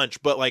whole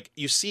bunch, but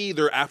you see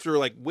they're after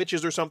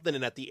witches or something,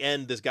 and at the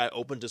end this guy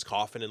opens his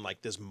coffin and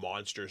this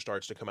monster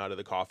starts to come out of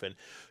the coffin.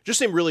 Just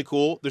seemed really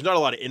cool. There's not a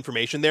lot of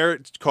information there.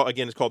 It's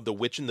called The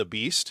Witch and the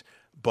Beast.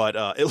 But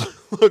it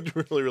looked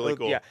really, really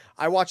cool. Yeah,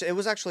 I watched it. It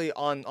was actually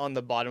on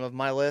the bottom of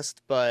my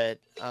list, but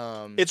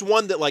it's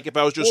one that if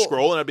I was just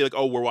scrolling, I'd be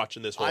oh, we're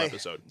watching this whole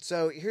episode.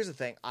 So here's the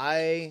thing.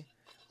 I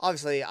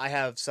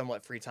have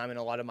somewhat free time, and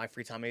a lot of my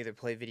free time I either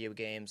play video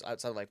games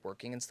outside of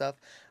working and stuff.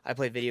 I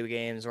play video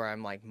games, or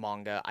I'm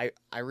manga.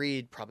 I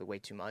read probably way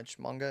too much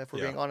manga, if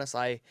we're being honest.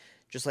 I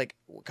just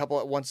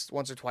once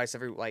or twice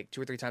every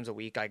 2 or 3 times a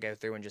week, I go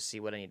through and just see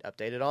what I need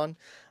updated on.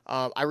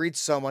 I read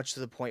so much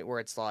to the point where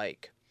it's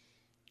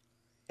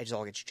it just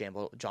all gets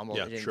jumbled.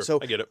 Yeah, sure. So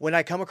I get it. when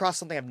I come across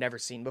something I've never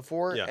seen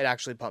before, Yeah. it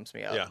actually pumps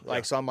me up. Yeah, Like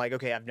yeah. so I'm like,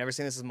 okay, I've never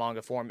seen this in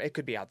manga form. It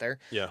could be out there.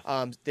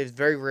 Yeah. There's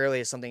very rarely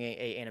is something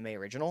a anime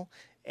original,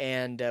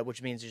 and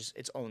which means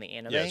it's only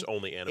anime. Yeah, it's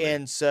only anime.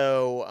 And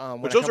so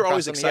when Which I those come are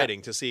always across something,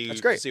 exciting to see.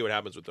 That's great. To see what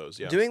happens with those.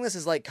 Yeah. Doing this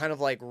is like kind of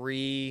like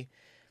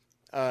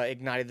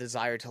ignited the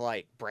desire to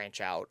like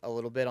branch out a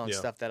little bit on Yeah.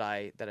 stuff that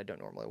I don't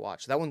normally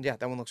watch. That one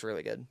looks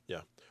really good.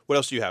 Yeah. What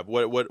else do you have?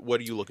 What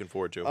are you looking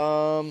forward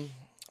to?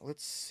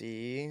 Let's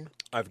see.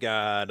 I've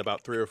got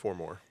about 3 or 4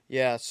 more.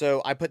 Yeah,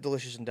 so I put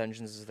Delicious in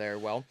Dungeons as there.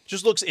 Well,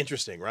 Just looks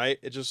interesting, right?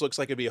 It just looks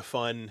like it'd be a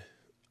fun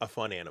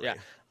anime. yeah,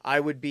 I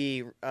would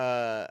be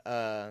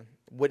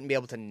wouldn't be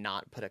able to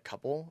not put a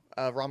couple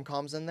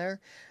rom-coms in there.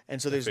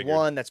 And so there's figured.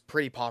 one that's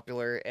pretty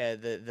popular.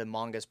 The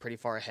manga is pretty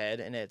far ahead,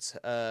 and it's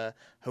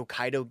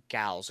Hokkaido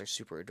Gals are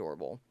super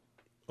adorable.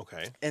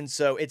 Okay. And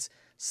so it's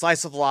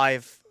slice of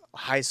life,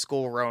 high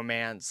school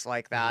romance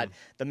like that. Mm-hmm.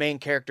 The main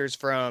character's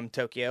from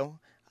Tokyo,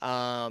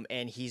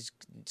 and he's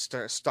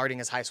starting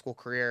his high school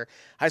career.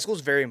 High school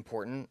is very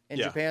important in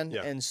Yeah, Japan,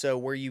 yeah. and so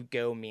where you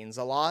go means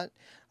a lot.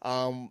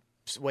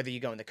 Whether you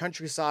go in the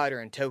countryside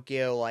or in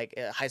Tokyo, like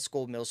high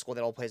school, middle school,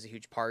 that all plays a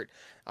huge part.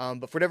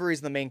 But for whatever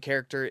reason, the main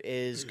character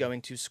is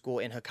going to school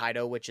in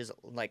Hokkaido, which is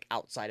like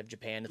outside of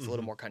Japan. It's a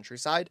little more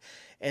countryside.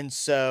 And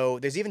so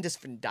there's even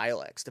different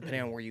dialects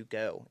depending on where you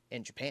go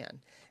in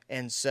Japan.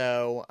 And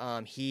so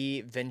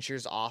he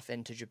ventures off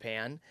into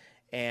Japan.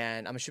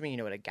 And I'm assuming you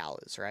know what a gal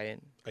is, right?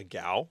 A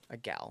gal? A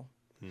gal.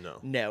 No.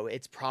 No,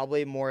 it's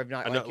probably more of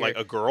not I like, know, like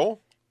a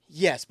girl?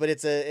 yes, but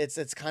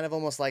it's kind of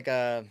almost like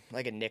a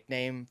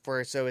nickname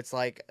for, so it's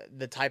like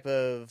the type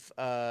of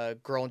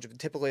girl.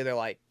 Typically, they're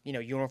like,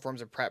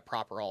 uniforms are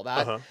proper, all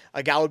that. Uh-huh.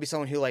 A gal would be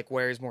someone who like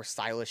wears more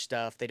stylish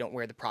stuff. They don't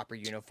wear the proper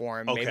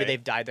uniform. Maybe Okay.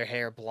 they've dyed their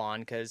hair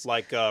blonde because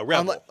Like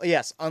Rebel.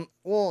 yes,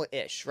 well,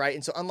 ish, right?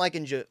 And so unlike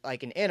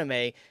in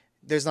anime,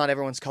 there's not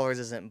everyone's colors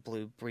isn't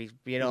blue, Right,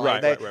 like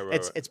right, right,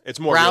 right. It's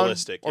more brown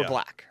realistic, or yeah.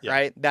 black, Yeah.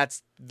 right?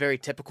 That's very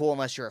typical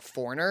unless you're a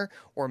foreigner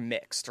or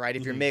mixed, right?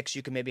 If you're Mm-hmm. mixed,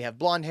 you can maybe have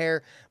blonde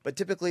hair, but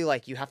typically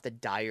like you have to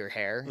dye your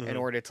hair Mm-hmm. in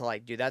order to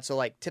like do that. So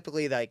like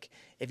typically like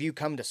if you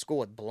come to school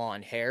with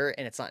blonde hair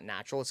and it's not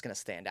natural, it's gonna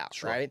stand out,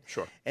 Sure, right?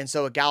 sure. And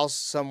so a gal's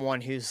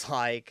someone who's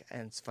like,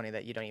 and it's funny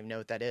that you don't even know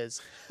what that is.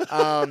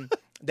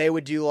 They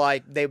would do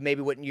like they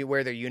maybe wouldn't you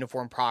wear their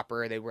uniform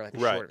proper. They wear like a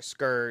Right. shorter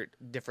skirt,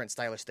 different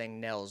stylish thing,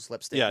 nails,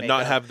 lipstick. Yeah, not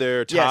makeup. have their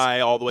Yes, tie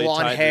all the way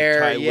blonde tied, hair,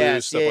 tie yes,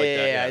 loose, stuff yeah, like yeah,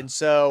 that. yeah. Yeah. And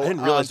so I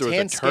didn't realize there was a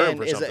tan term skin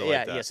for is something like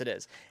yeah, that. yes, it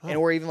is. And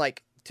or even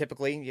like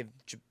typically you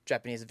have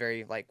Japanese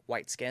very like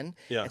white skin,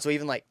 Yeah. and so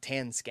even like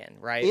tan skin,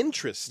 right?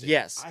 Interesting.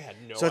 Yes. I had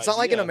no So it's not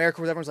like in idea.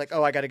 America where everyone's like,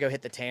 oh, I got to go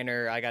hit the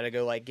tanner. I got to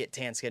go like get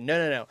tan skin.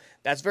 No.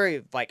 That's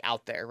very like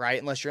out there, right?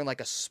 Unless you're in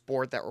like a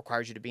sport that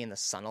requires you to be in the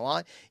sun a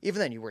lot. Even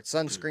then you wear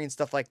sunscreen,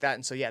 stuff like that.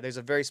 And so, yeah, there's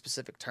a very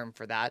specific term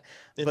for that.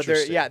 But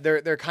Interesting.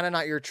 they're kind of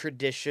not your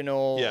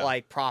traditional Yeah.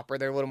 like proper.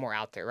 They're a little more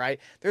out there, right?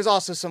 There's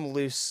also some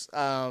loose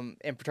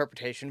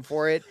interpretation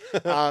for it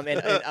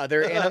in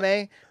other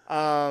anime.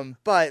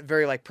 But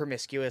very like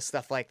promiscuous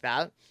stuff like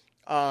that.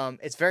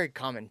 It's a very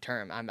common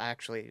term.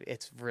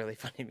 It's really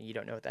funny to me. You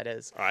don't know what that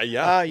is.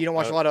 Yeah. You don't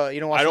watch a lot of. I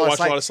don't watch a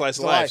lot of slice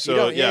of life, You so,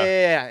 don't-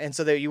 yeah. And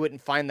so you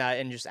wouldn't find that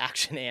in just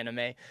action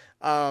anime.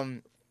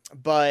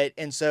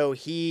 And so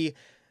he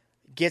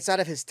gets out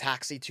of his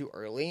taxi too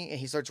early and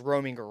he starts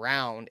roaming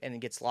around and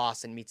gets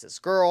lost and meets this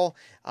girl.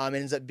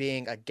 Ends up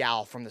being a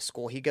gal from the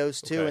school he goes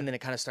to, Okay. and then it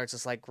kind of starts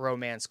this like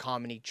romance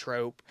comedy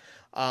trope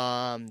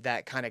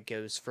that kind of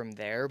goes from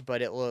there.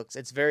 But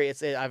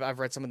I've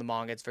read some of the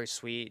manga. It's very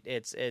sweet.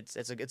 It's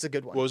a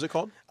good one. What was it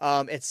called?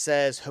 It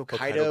says Hokkaido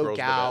Hokkaido girls the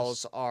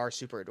gals are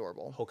super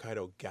adorable.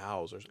 Hokkaido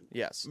gals.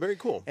 Yes. Very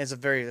cool. And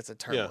it's a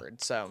term Yeah.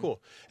 word. So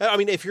Cool. I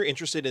mean, if you're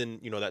interested in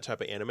that type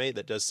of anime,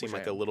 that does seem Which I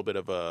like a am. little bit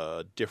of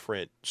a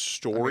different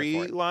for it.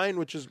 storyline,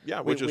 which is we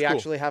cool.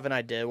 actually have an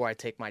idea where I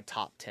take my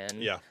top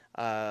 10 Yeah.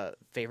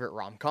 favorite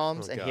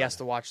rom-coms, and God. he has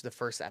to watch the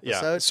first Yeah.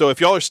 episode. So if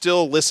y'all are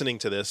still listening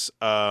to this,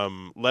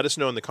 let us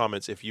know in the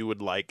comments if you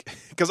would like,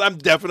 because I'm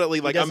definitely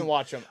He like doesn't I'm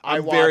watch them. I'm I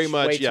watch very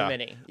much way yeah. too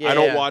many. I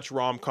don't yeah. watch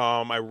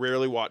rom-com. I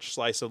rarely watch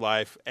slice of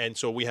life, and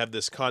so we have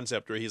this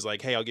concept where he's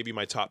like, "Hey, I'll give you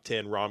my top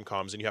 10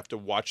 rom-coms, and you have to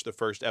watch the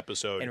first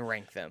episode and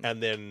rank them.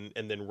 and then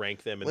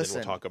rank them, and Listen,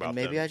 then we'll talk about and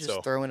maybe them." I just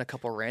So- throw in a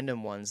couple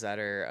random ones that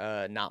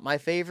are not my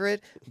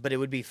favorite, but it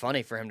would be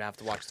funny for him to have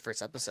to watch the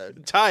first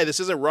episode. Ty, this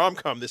isn't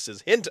rom-com. This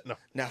is hint. No.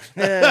 No.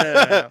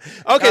 Okay,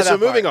 Not so that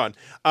moving far.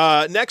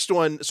 on. Next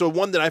one. So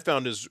one that I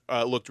found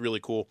looked really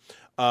cool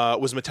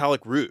was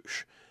Metallic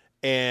Rouge,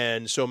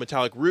 and so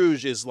Metallic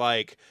Rouge is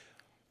like.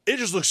 It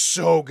just looks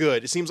so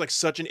good. It seems like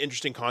such an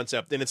interesting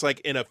concept, and it's like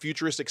in a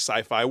futuristic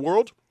sci-fi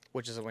world.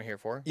 Which is what we're here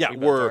for. Yeah, We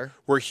both are.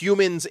 where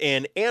humans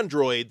and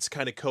androids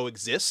kind of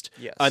coexist.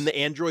 Yes. And the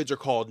androids are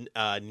called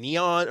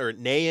Neons or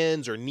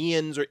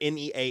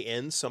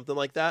Neans, something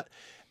like that.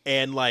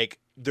 And like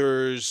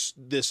there's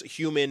this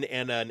human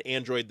and an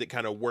android that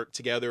kind of work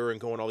together and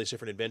go on all these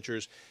different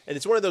adventures. And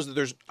it's one of those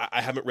that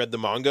I haven't read the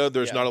manga.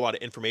 There's Yeah. not a lot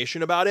of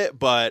information about it,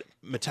 but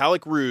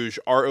Metallic Rouge,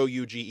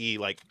 Rouge,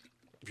 like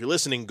if you're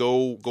listening,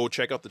 go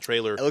check out the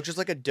trailer. It looks just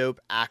like a dope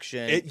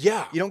action.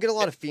 Yeah. You don't get a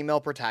lot of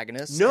female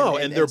protagonists. No,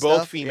 and they're both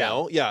stuff.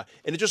 female. Yeah.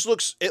 And it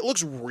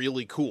looks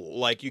really cool.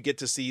 Like, you get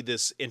to see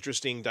this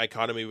interesting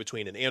dichotomy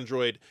between an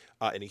android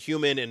and a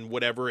human and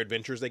whatever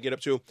adventures they get up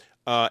to.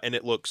 And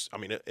it looks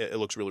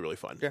really, really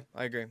fun. Yeah,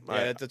 I agree.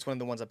 Yeah, that's one of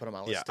the ones I put on my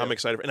list. Yeah, too. I'm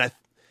excited. And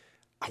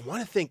I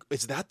want to think,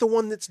 is that the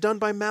one that's done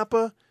by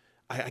Mappa?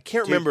 I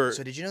can't remember.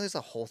 So did you know there's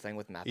a whole thing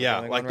with Mappa? Yeah,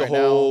 going like on the right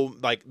whole now?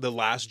 like the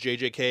last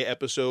JJK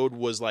episode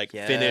was like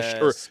Yes, finished,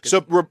 or 'cause so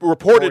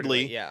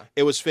reportedly, yeah.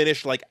 it was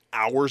finished like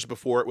hours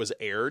before it was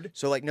aired.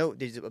 So like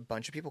a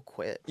bunch of people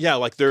quit. Yeah,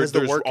 like 'Cause there's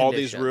the work all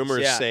these conditions,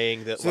 rumors yeah.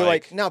 saying that So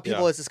like now yeah.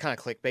 people, it's just kind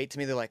of clickbait to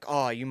me. They're like,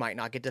 oh, you might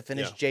not get to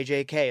finish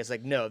JJK. It's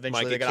like, no,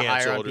 eventually Might they're get gonna hire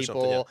on canceled or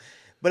something, people.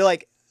 But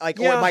like or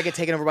Yeah. it might get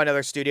taken over by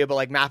another studio. But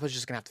like Mappa's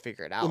just gonna have to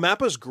figure it out. Well,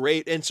 Mappa's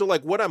great, and so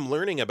like what I'm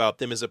learning about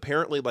them is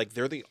apparently like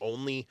they're the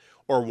only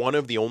or one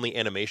of the only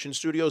animation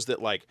studios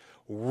that like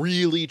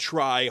really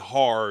try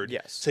hard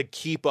Yes. to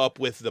keep up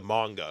with the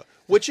manga,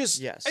 which is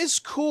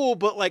cool.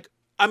 But like,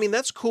 I mean,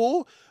 that's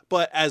cool.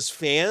 But as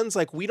fans,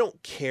 like, we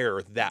don't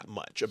care that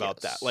much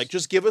about that. Like,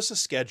 just give us a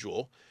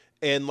schedule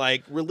and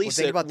like release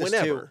think it about this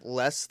whenever. too.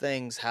 Less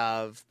things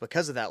have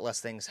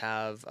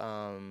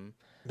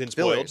Been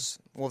spoiled. fillers.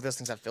 Well, those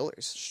things have fillers.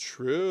 It's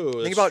true.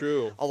 Think It's about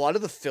true. a lot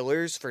of the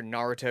fillers for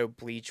Naruto,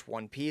 Bleach,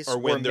 One Piece Or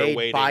were when they're made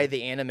waiting. by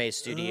the anime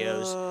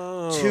studios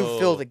to Oh,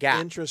 fill the gap.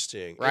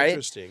 Interesting. right?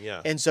 Interesting.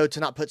 Yeah. And so to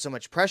not put so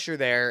much pressure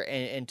there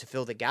and to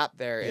fill the gap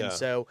there. Yeah. And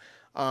so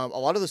a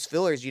lot of those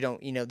fillers,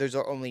 those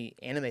are only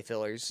anime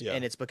fillers, Yeah.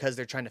 and it's because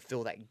they're trying to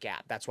fill that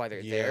gap. That's why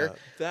they're Yeah, there.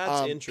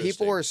 that's interesting.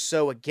 People are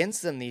so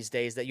against them these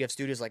days that you have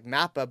studios like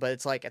Mappa, but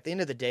it's like at the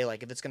end of the day,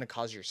 like if it's going to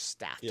cause your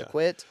staff to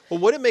quit, Well,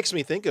 what it makes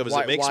me think of is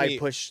why, it makes why me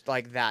push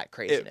like that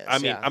craziness? I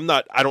mean,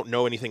 yeah. I don't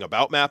know anything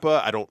about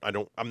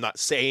Mappa. I'm not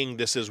saying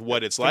this is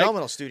what it's like.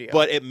 Phenomenal studio.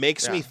 But it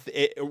makes Yeah.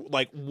 me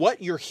like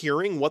what you're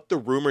hearing, what the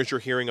rumors you're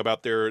hearing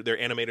about their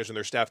animators and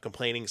their staff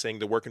complaining, saying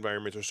the work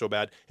environments are so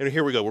bad. And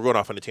here we go, we're going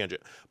off on a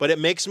tangent. But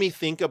it makes me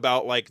think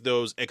about like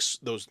those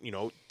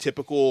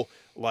typical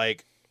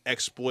like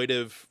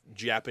exploitive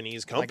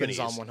Japanese companies.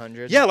 Like in Zom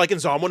 100. Yeah, like in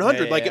Zom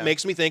 100. Yeah, like yeah. it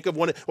makes me think of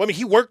one. Well, I mean,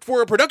 he worked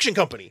for a production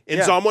company in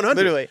Yeah, Zom 100.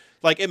 literally.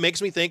 Like it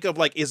makes me think of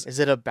like Is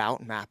it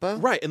about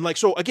Mappa? right, and like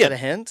so Is again, that a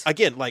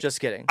hint? like Just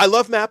kidding. I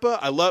love Mappa.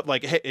 I love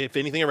like hey, if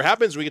anything ever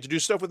happens, we get to do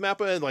stuff with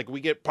Mappa, and like we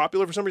get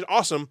popular for some reason.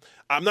 Awesome.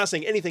 I'm not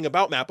saying anything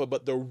about Mappa,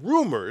 but the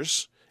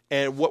rumors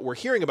and what we're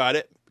hearing about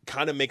it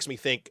kind of makes me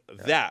think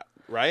that.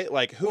 Right,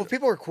 like who? Well, if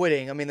people are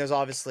quitting, I mean, there's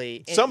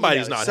obviously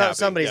Somebody's not happy,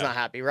 Somebody's yeah. not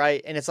happy,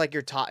 right? And it's like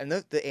you're top, and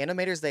the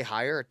animators they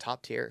hire are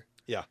top tier.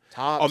 Yeah.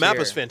 Top. Oh, tier.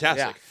 Mappa's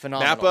fantastic. Yeah,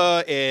 phenomenal.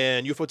 Mappa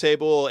and UFO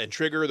Table and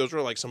Trigger, those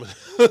are like some of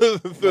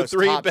the Most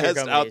three top-tier best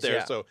out companies, there.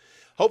 yeah. So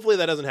hopefully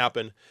that doesn't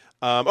happen.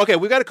 Okay,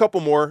 we've got a couple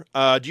more.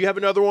 Do you have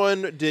another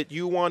one that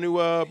you want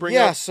to bring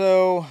Yeah, up?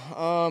 so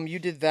you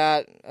did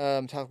that,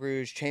 Talc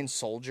Rouge, Chain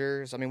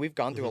Soldiers. I mean, we've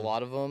gone through Mm-hmm. a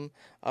lot of them.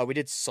 We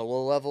did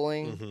solo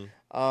leveling.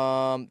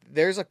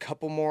 There's a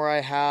couple more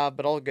I have,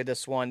 but I'll get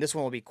this one. This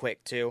one will be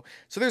quick too.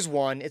 So there's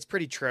one. It's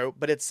pretty trope,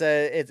 but it's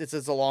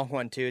a long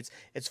one too.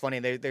 It's funny.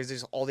 There's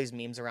just all these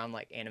memes around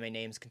like anime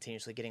names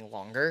continuously getting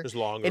longer. There's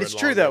longer. And it's and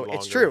true longer though. and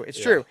It's longer. true. It's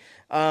Yeah.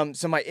 true.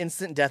 So my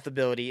instant death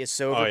ability is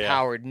so Oh, yeah.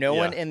 overpowered. No Yeah.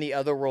 one in the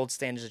other world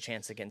stands a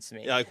chance against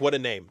me. Yeah, like what a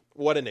name!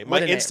 What a name! What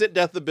My a name. instant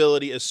death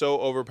ability is so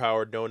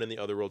overpowered. No one in the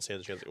other world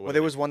stands a chance. Well,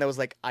 there was one that was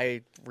like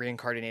I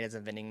reincarnated as a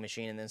vending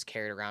machine and then is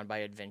carried around by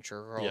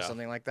Adventure Girl or Yeah.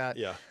 something like that.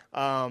 Yeah.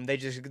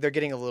 They're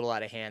getting a little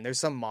out of hand. There's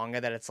some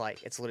manga that it's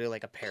literally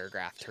like a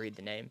paragraph to read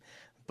the name,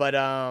 but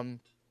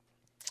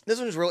this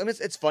one's real. I mean,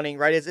 it's funny,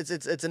 right?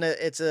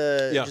 It's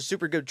a Yeah. just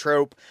super good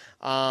trope.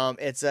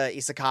 It's a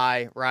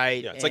isekai,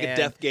 right? Yeah, it's like a And-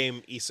 death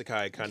game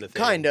isekai kind of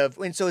thing. Kind of,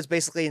 and so it's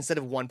basically instead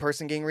of one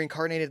person getting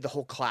reincarnated, the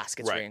whole class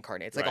gets Right.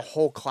 reincarnated. It's like Right. a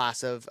whole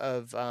class of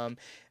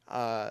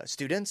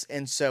students,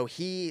 and so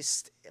he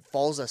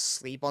falls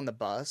asleep on the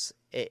bus.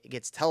 It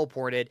gets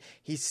teleported.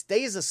 He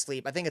stays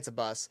asleep. I think it's a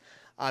bus.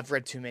 I've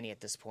read too many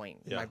at this point.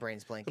 Yeah. My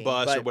brain's blanking. The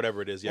bus or But-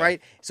 whatever it is. Yeah.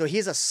 Right? So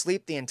he's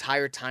asleep the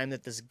entire time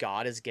that this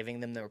god is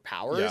giving them their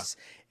powers.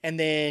 And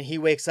then he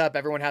wakes up,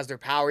 everyone has their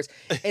powers.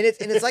 And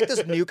it's like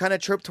this new kind of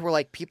trope to where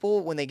like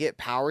people when they get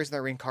powers and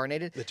they're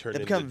reincarnated, They turn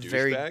they into become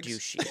very douchebags?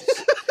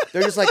 douchey.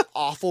 They're just like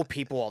awful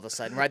people all of a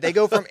sudden, right? They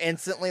go from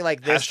instantly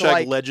like this to Hashtag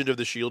like Legend of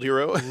the Shield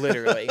Hero.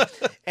 literally.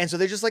 And so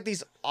they're just like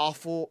these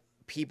awful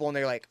people and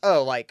they're like,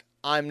 "Oh, like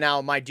I'm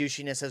now my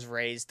douchiness has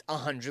raised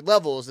 100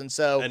 levels." And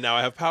so And now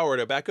I have power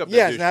to back up that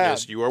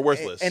Yes, douchiness. You are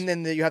worthless. and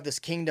then you have this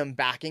kingdom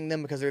backing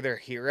them because they're their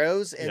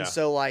heroes, and Yeah.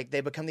 so like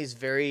they become these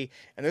very.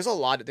 And there's a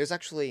lot. There's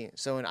actually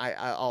so, and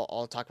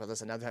I'll talk about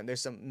this another time.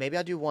 There's some. Maybe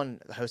I'll do one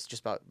host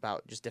just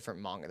about just different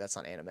manga that's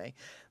not anime,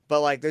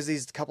 but like there's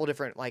these couple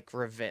different like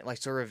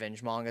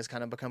revenge mangas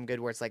kind of become good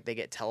where it's like they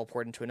get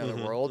teleported into another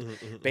world.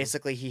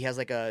 Basically, he has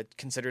like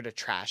considered a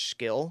trash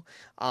skill.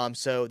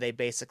 So they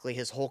basically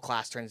his whole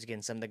class turns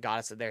against him. The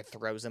goddess that there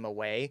throws him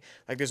away.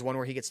 Like there's one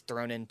where he gets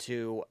thrown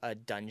into a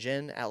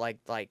dungeon at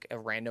like a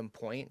random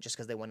point just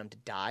because they want him to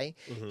die.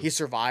 He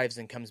survives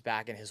and comes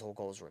back, and his whole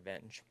goal is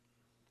revenge.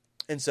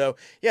 And so,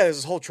 yeah, there's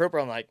this whole trope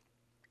where I'm like,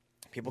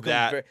 people come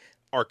That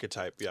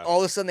archetype, yeah. all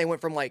of a sudden they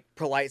went from like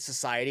polite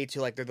society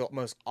to like they're the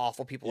most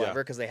awful people Yeah.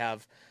 ever because they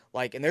have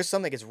like, and there's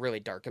some that gets really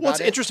dark about Well, it's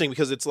it. interesting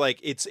because it's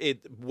like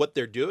what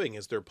they're doing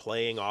is they're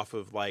playing off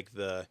of like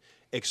the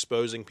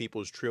exposing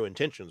people's true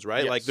intentions,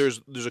 right? Like Yes.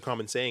 there's a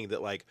common saying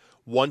that like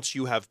once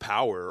you have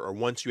power or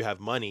once you have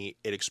money,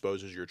 it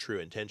exposes your true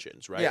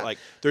intentions, right? Yeah. Like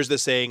there's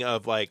this saying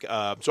of like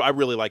so I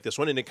really like this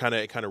one and it kind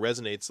of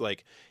resonates.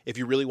 Like if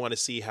you really want to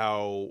see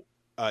how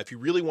if you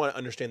really want to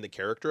understand the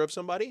character of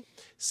somebody,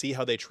 see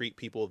how they treat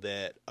people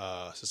that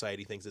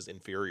society thinks is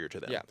inferior to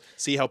them. Yeah.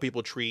 See how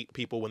people treat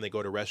people when they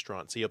go to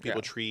restaurants. See how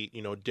people Yeah.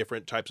 treat,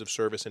 different types of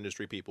service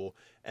industry people,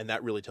 and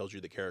that really tells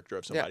you the character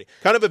of Yeah. somebody.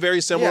 Kind of a very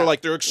similar, Yeah.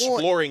 like they're Well,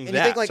 exploring and that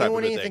you think like type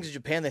when of a he thing. thinks of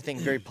Japan, they think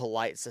very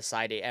polite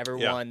society.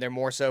 Everyone, they're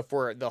more so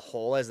for the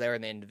whole as they're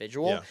the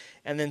individual. Yeah.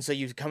 And then so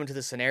you come into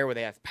the scenario where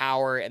they have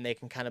power and they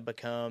can kind of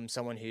become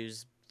someone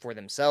who's for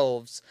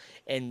themselves,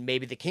 and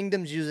maybe the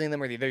kingdom's using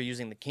them or they're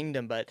using the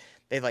kingdom, but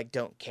they like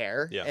don't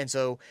care. Yeah. And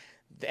so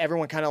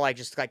everyone kind of like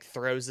just like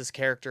throws this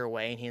character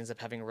away, and he ends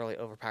up having a really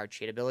overpowered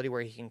cheat ability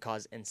where he can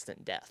cause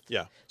instant death.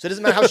 Yeah. So it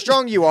doesn't matter how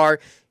strong you are,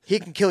 he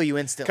can kill you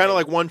instantly. Kind of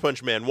like One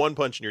Punch Man, one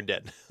punch and you're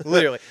dead.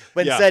 literally.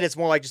 But Yeah. instead, it's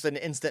more like just an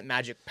instant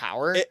magic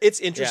power. It's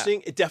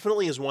interesting. It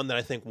definitely is one that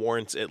I think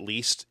warrants at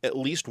least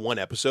one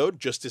episode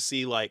just to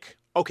see like,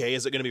 okay,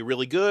 is it going to be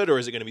really good or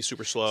is it going to be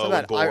super slow So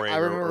and boring? I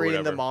remember or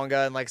reading the whatever? manga,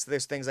 and like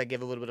there's things I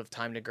give a little bit of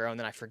time to grow, and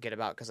then I forget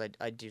about because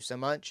I do so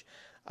much.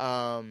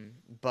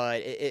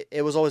 But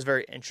it was always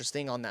very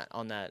interesting on that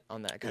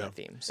kind of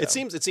theme. So. It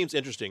seems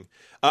interesting.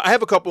 I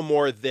have a couple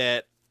more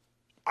that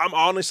I'm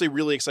honestly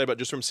really excited about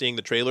just from seeing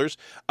the trailers.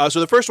 So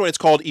the first one, it's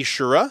called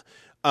Ishura.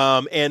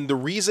 And the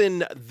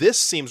reason this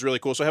seems really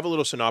cool, so I have a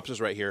little synopsis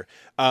right here.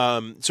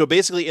 So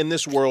basically, in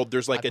this world,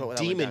 there's like I a put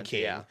that one demon down, too,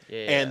 king, yeah. Yeah,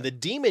 and yeah. the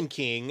demon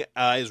king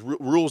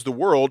rules the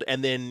world,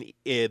 and then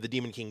the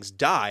demon king's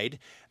died.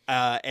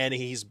 And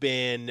he's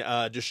been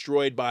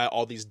destroyed by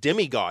all these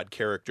demigod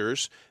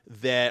characters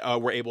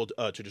that were able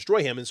to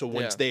destroy him. And so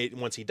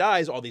once he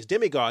dies, all these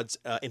demigods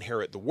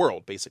inherit the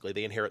world. Basically,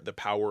 they inherit the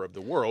power of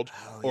the world,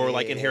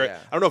 inherit. yeah.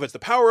 I don't know if it's the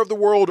power of the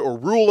world or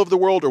rule of the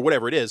world or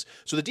whatever it is.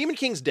 So the demon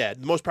king's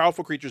dead, the most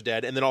powerful creature's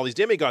dead, and then all these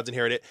demigods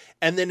inherit it.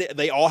 And then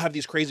they all have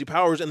these crazy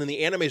powers. And then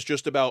the anime is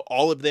just about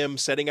all of them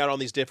setting out on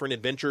these different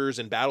adventures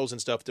and battles and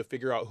stuff to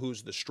figure out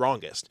who's the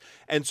strongest.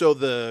 And so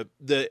the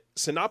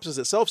synopsis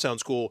itself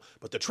sounds cool,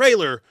 but the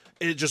trailer,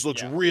 it just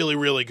looks really,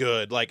 really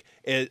good. Like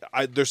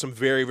there's some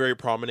very, very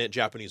prominent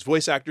Japanese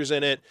voice actors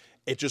in it.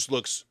 It just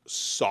looks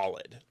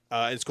solid.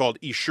 It's called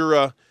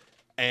Ishura,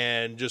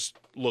 and just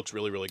looks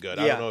really, really good.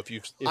 I don't know if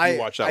you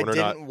watched that one or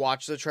not. I didn't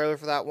watch the trailer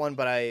for that one,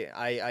 but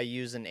I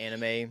use an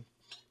anime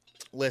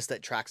list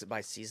that tracks it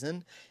by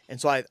season, and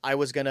so I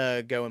was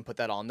gonna go and put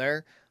that on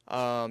there.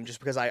 Just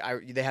because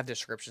they have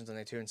descriptions in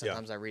there too, and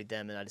sometimes I read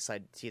them and I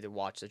decide to either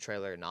watch the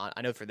trailer or not.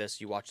 I know for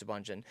this you watched a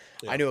bunch, and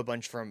I knew a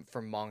bunch from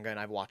manga, and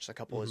I've watched a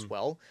couple as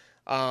well.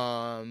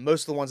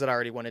 Most of the ones that I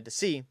already wanted to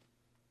see.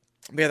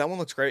 But yeah, that one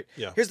looks great.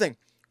 Yeah. Here's the thing.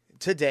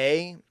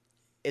 Today,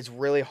 it's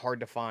really hard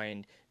to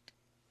find.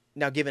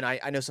 Now, given I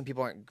know some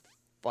people aren't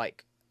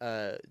like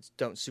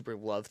don't super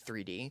love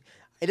 3D.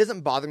 It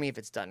doesn't bother me if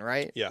it's done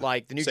right. Yeah,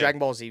 Like the new same. Dragon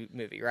Ball Z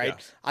movie, right? Yeah,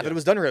 I thought yeah. it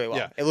was done really well.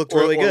 Yeah. It looked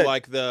really good. Or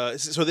like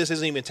so this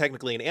isn't even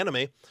technically an anime,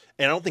 and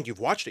I don't think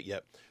you've watched it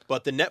yet,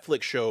 but the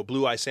Netflix show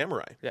Blue Eye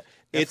Samurai. Yeah.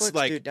 It's Netflix,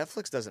 like dude,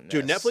 Netflix doesn't miss.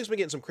 Dude, Netflix been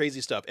getting some crazy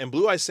stuff, and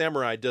Blue Eye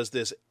Samurai does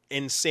this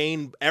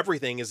insane.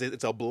 Everything it's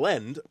a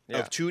blend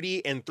of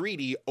 2D and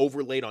 3D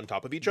overlaid on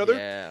top of each other.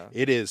 Yeah.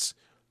 It is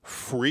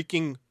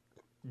freaking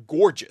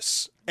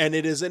gorgeous, and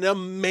it is an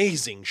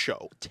amazing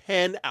show.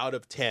 10 out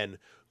of 10,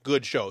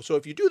 good show. So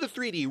if you do the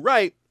 3D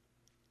right,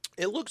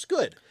 it looks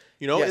good.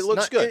 Yes, it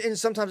looks good. And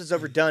sometimes it's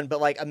overdone,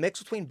 but like a mix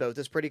between both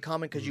is pretty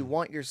common because you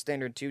want your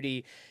standard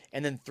 2D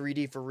and then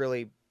 3D for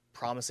really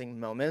promising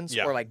moments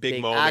or like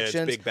big moments,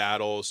 actions. big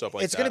battles, stuff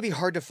like It's that. going to be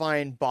hard to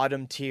find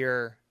bottom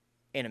tier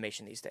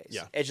animation these days.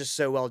 Yeah. It's just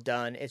so well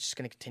done. It's just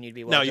going to continue to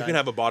be well now done. you can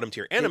have a bottom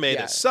tier anime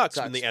that sucks,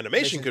 and the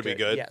animation could be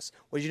good. Yes.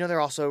 Well, did you know they're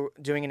also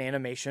doing an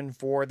animation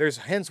for? There's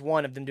hence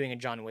one of them doing a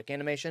John Wick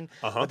animation,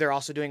 but they're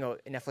also doing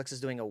Netflix is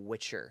doing a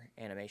Witcher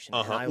animation.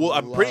 and I Well,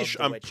 I'm love pretty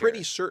The Witcher.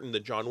 pretty certain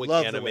the John Wick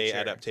Love The anime Witcher.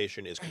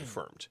 adaptation is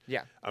confirmed.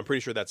 Yeah. I'm pretty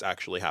sure that's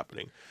actually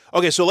happening.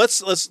 Okay, so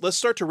let's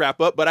start to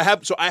wrap up. But I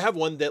have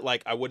one that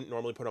like I wouldn't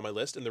normally put on my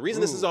list, and the reason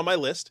this is on my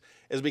list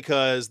is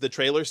because the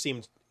trailer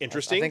seemed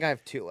interesting. I think I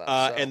have two left.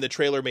 So. And the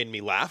trailer made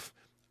me laugh.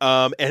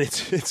 And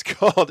it's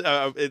called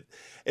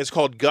it's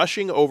called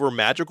Gushing Over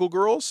Magical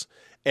Girls,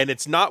 and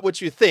it's not what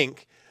you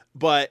think,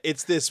 but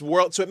it's this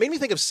world. So it made me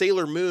think of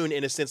Sailor Moon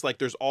in a sense, like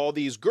there's all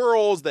these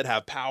girls that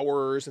have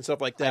powers and stuff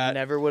like that. I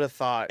never would have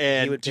thought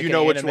And he would do pick you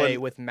know an which anime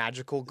one- with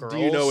magical girls. Do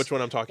you know which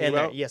one I'm talking in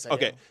there. about? Yes, I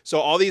Okay, do. so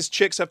all these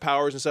chicks have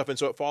powers and stuff, and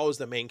so it follows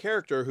the main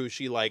character who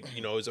she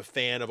is a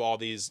fan of all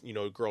these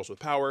girls with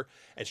power,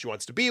 and she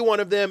wants to be one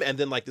of them. And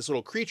then like this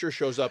little creature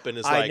shows up and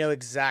is I like, know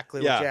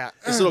exactly yeah, what. Yeah,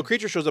 this little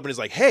creature shows up and is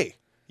like, hey.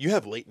 you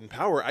have latent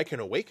power. I can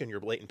awaken your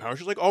latent power.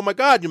 She's like, oh my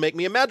God, you make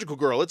me a magical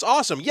girl. It's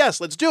awesome.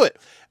 Yes, let's do it.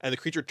 And the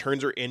creature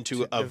turns her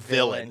into a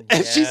villain.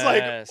 And she's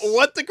like,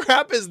 what the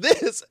crap is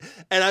this?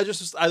 And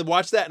I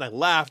watched that and I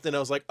laughed and I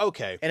was like,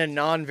 okay. In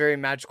a very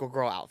magical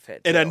girl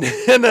outfit.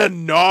 In a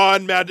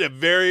non-magic,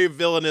 very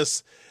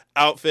villainous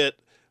outfit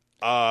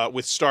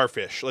with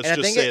starfish. Let's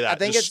just say that.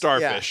 Just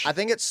starfish. Yeah, I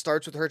think it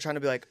starts with her trying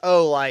to be like,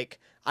 oh, like,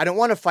 I don't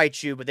want to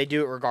fight you, but they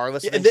do it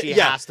regardless. And then she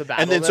has to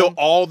battle And then them. so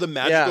all the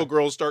magical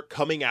girls start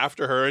coming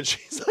after her, and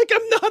she's like,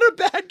 "I'm not a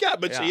bad guy,"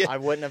 but she. I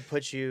wouldn't have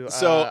put you.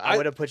 So I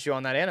would have put you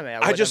on that anime.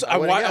 I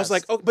was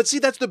like, oh, but see,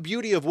 that's the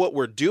beauty of what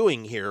we're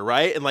doing here,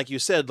 right? And like you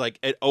said, like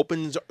it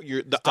opens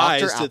the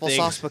eyes to things. Dr.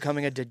 Applesauce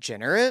becoming a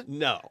degenerate?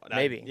 No,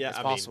 maybe. It's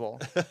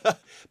possible.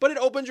 But it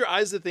opens your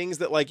eyes to things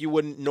that like you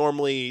wouldn't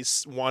normally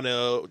want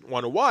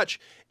to watch.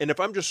 And if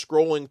I'm just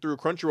scrolling through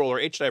Crunchyroll or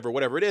HDive or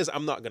whatever it is,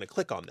 I'm not going to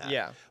click on that.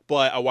 Yeah.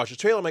 But I watch the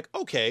trailer, I'm like,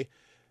 okay,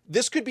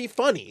 this could be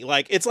funny.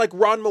 Like it's like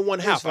Ranma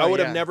 1/2. I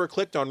would have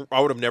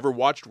never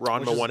watched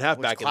Ranma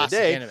 1/2 back in the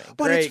day. Anime.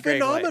 But it's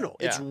phenomenal.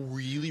 It's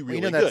really,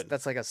 really good.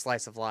 That's like a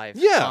slice of life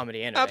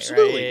comedy anime.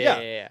 Absolutely.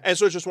 Right? Yeah. And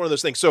so it's just one of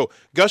those things. So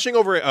gushing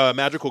over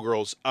Magical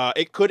Girls,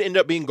 it could end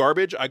up being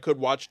garbage. I could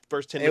watch the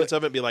first 10 minutes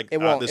of it and be like,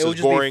 this is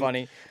boring. Be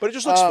funny. But it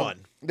just looks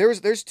fun.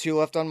 There's two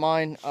left on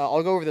mine.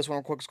 I'll go over this one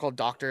real quick. It's called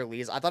Dr.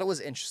 Elise. I thought it was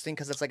interesting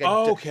because it's like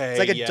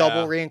a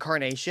double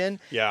reincarnation.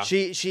 Yeah.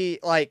 She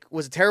like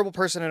was a terrible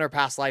person in her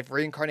past life,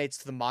 reincarnates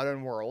to the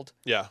modern world.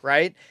 Yeah.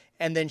 Right?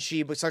 And then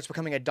she starts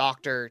becoming a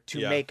doctor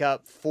to make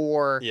up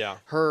for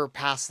her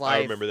past life.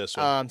 I remember this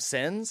one.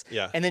 Sins.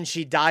 Yeah. And then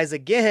she dies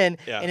again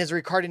and is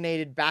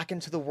reincarnated back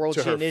into the world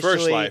to she her initially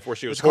first life where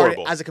she was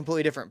horrible. As a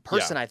completely different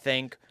person, I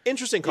think.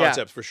 Interesting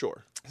concept for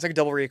sure. It's like a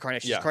double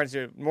reincarnation. She's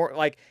incarnated more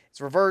like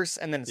it's reverse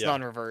and then it's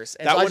non-reverse.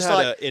 And that so one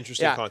had an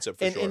interesting concept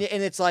for sure. And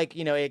it's like,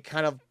 it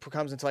kind of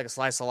comes into like a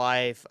slice of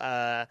life,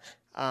 and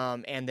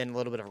then a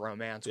little bit of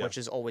romance, which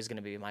is always going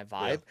to be my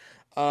vibe.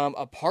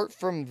 Apart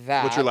from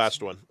that, what's your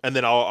last one? And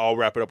then I'll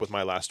wrap it up with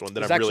my last one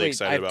that I'm really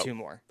excited about. I have two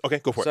more. Okay,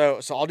 go for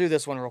it. So I'll do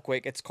this one real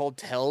quick. It's called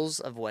Tales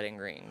of Wedding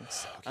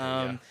Rings.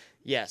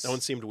 Yes. That one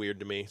seemed weird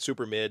to me.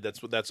 Super mid.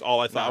 That's all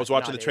I thought. I was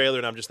watching the trailer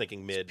and I'm just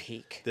thinking mid. It's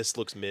peak. This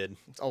looks mid.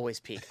 It's always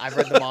peak. I've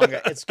read the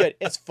manga. It's good.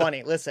 It's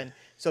funny. Listen.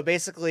 So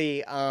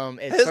basically,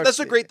 that's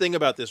a great thing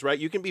about this, right?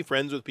 You can be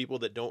friends with people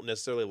that don't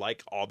necessarily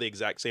like all the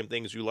exact same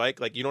things you like.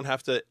 Like you don't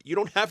have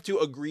to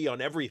agree on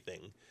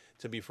everything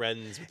to be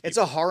friends with It's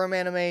a harem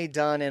anime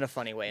done in a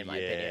funny way, in my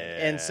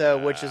opinion. And so,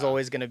 which is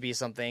always going to be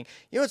something.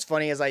 You know what's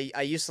funny is I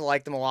used to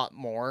like them a lot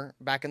more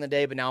back in the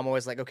day, but now I'm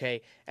always like,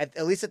 okay,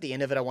 at least at the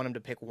end of it, I want him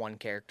to pick one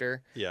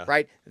character. Yeah.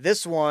 Right?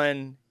 This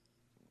one,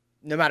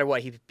 no matter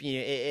what,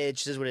 it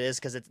just is what it is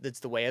because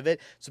it's the way of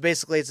it. So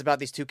basically, it's about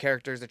these two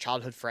characters, they're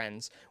childhood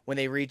friends. When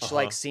they reach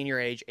like senior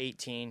age,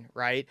 18,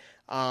 right?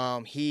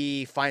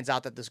 He finds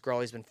out that this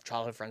girl he's been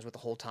childhood friends with the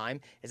whole time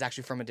is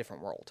actually from a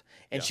different world.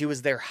 And she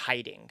was there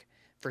hiding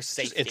for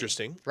safety.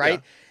 Interesting.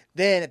 Right?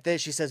 Yeah. Then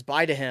she says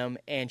bye to him,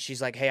 and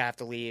she's like, hey, I have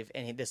to leave.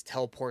 And this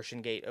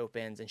teleportation gate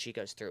opens, and she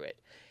goes through it.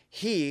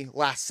 He,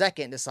 last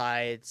second,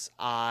 decides,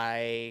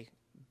 I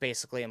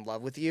basically in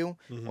love with you.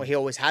 Well, he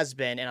always has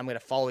been, and I'm going to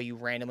follow you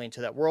randomly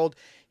into that world.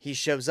 He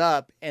shows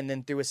up, and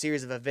then through a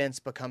series of events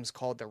becomes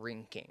called the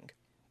Ring King.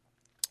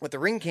 What the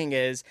Ring King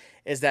is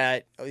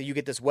that you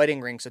get this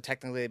wedding ring, so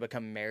technically they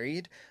become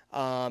married.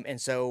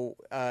 And so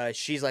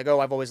she's like,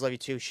 oh, I've always loved you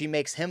too. She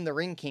makes him the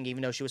Ring King,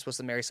 even though she was supposed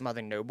to marry some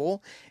other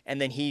noble.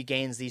 And then he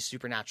gains these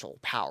supernatural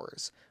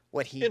powers.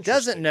 What he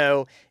doesn't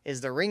know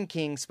is the Ring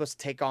King's supposed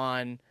to take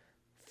on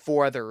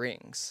 4 other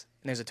rings.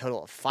 And there's a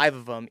total of 5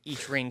 of them.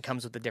 Each ring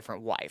comes with a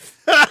different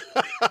wife.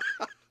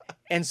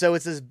 And so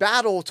it's this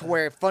battle to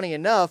where, funny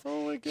enough,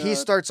 he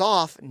starts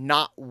off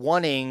not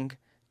wanting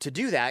to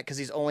do that because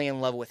he's only in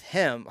love with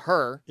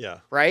her. Yeah.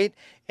 Right?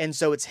 And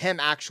so it's him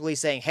actually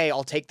saying, hey,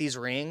 I'll take these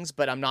rings,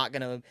 but I'm not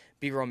going to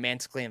be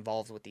romantically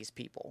involved with these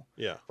people.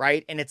 Yeah.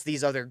 Right? And it's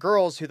these other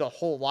girls who the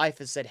whole life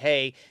has said,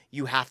 hey,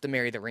 you have to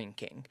marry the Ring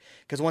King.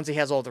 Because once he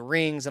has all the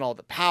rings and all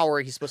the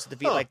power, he's supposed to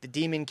defeat like the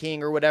Demon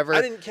King or whatever.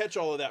 I didn't catch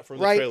all of that from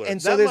the trailer. And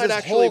so there's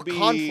this whole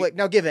conflict.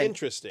 Now,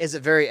 interesting. Is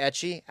it very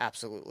ecchi?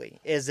 Absolutely.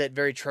 Is it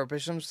very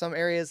tropish in some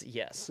areas?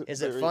 Yes.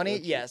 Is it funny?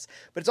 Ecchi. Yes.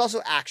 But it's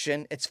also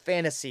action. It's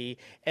fantasy.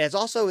 And it's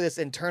also this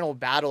internal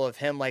battle of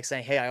him like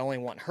saying, hey, I only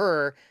want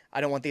her. I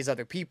don't want these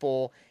other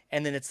people.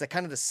 And then it's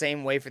kind of the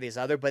same way for these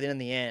other, but in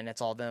the end, it's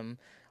all them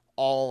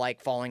all like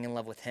falling in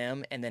love with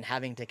him and then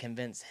having to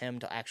convince him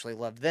to actually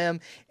love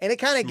them. And it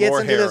kind of gets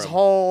into this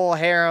whole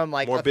harem,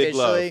 like more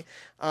officially.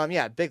 Big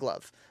love. Big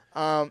love.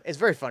 It's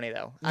very funny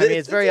though. I mean,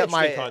 it's very up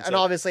my, concept. And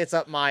obviously it's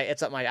up my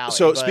alley.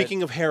 So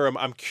speaking of harem,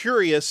 I'm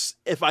curious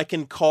if I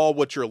can call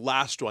what your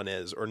last one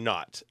is or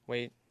not.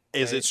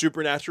 Is it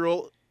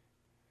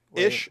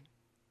supernatural-ish?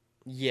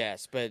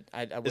 Yes, but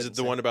I wouldn't Is it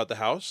the one about the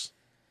house?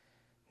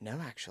 No,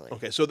 actually.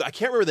 Okay, so I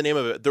can't remember the name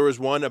of it. There was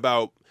one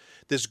about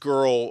this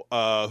girl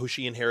who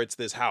she inherits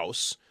this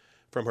house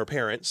from her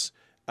parents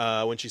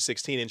when she's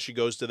 16, and she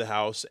goes to the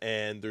house,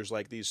 and there's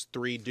like these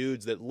 3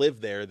 dudes that live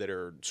there that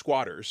are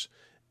squatters,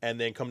 and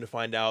then come to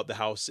find out the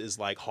house is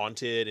like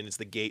haunted and it's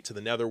the gate to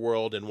the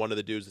netherworld, and one of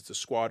the dudes that's a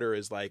squatter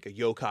is like a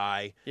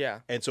yokai. Yeah.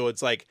 And so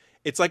it's like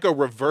a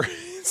reverse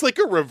it's like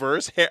a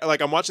reverse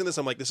like I'm watching this,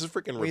 I'm like, this is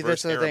freaking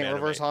reverse That's the harem thing.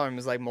 anime. Reverse harem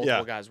is like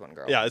multiple guys, one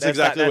girl. Yeah, it's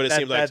exactly what it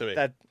seemed like to me.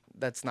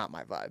 That's not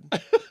my vibe.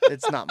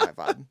 It's not my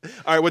vibe.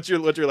 All right, what's your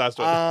last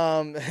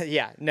one?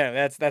 Yeah, no,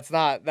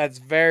 that's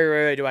very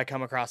rarely do I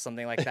come across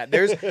something like that.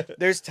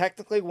 There's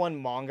technically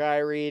one manga I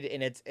read,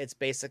 and it's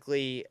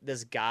basically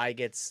this guy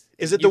gets.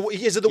 Is it the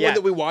one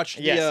that we watched?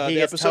 Yes, he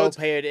the gets episodes?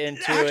 teleported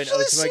into Actually, an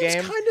Ultima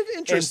game. Kind of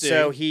interesting.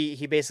 And so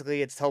he basically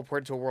gets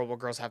teleported to a world where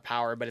girls have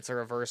power, but it's a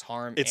reverse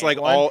harem. It's like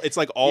all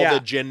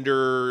the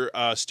gender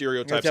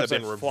stereotypes have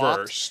been flopped.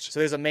 reversed. So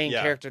there's a main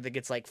character that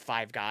gets like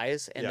 5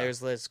 guys, and there's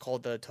this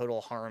called the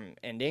total harem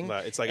ending.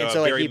 It's like and a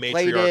so, very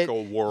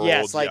matriarchal world.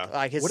 Yes,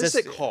 like his what sister,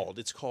 is it called?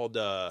 It's called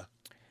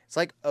it's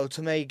like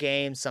Otome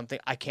game something.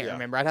 I can't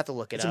remember. I'd have to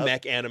look it it's up. a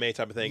mech anime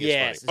type of thing.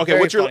 Yes. It's funny. Okay,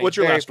 what's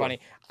your last funny.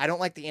 one? I don't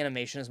like the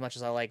animation as much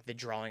as I like the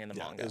drawing in the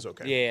manga. It's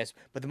okay. Yes,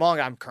 but the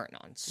manga I'm current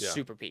on.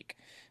 Super peak.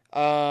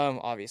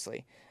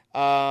 Obviously.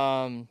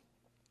 The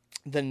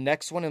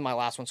next one and my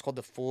last one's called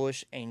The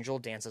Foolish Angel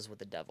Dances with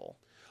the Devil.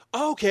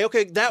 Oh, okay.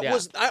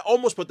 I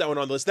almost put that one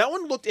on the list. That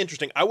one looked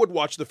interesting. I would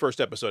watch the first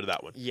episode of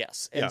that one.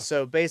 Yes, and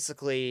so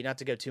basically, not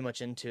to go too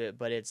much into it,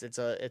 but it's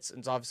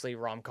obviously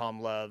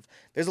rom-com love.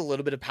 There's a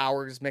little bit of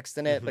powers mixed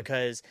in it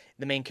because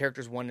the main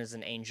character's one is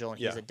an angel and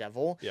he's a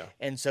devil. Yeah.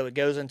 And so it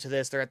goes into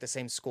this. They're at the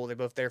same school. They're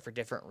both there for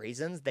different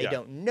reasons. They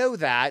don't know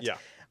that. Yeah.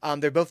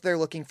 They're both there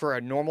looking for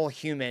a normal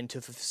human to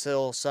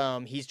fulfill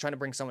some. He's trying to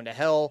bring someone to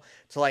hell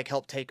to like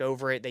help take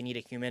over it. They need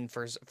a human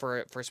for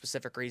a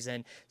specific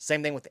reason.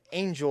 Same thing with the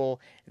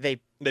angel. They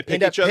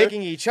end up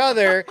picking each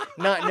other,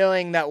 not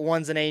knowing that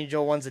one's an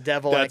angel, one's a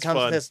devil. And it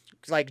comes to this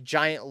like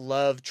giant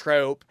love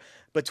trope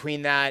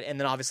between that, and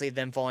then obviously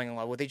them falling in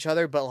love with each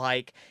other. But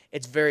like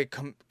it's very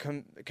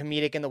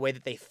comedic in the way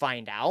that they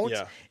find out,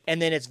 and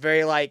then it's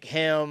very like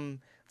him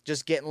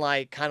just getting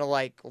like kind of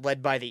like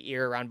led by the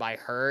ear around by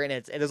her,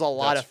 and there's a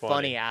lot of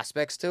funny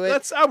aspects to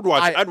it. I'd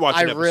watch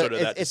an episode of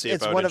that to see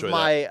if I would enjoy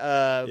that. It's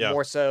one of my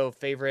more so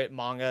favorite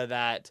manga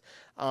that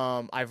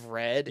I've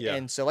read,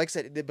 and so like I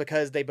said,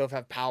 because they both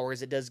have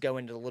powers, it does go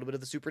into a little bit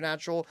of the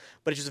supernatural,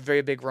 but it's just a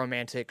very big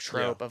romantic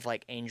trope of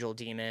like angel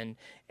demon,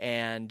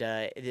 and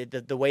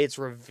the way it's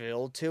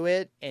revealed to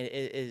it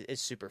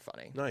is super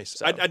funny. Nice.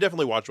 So. I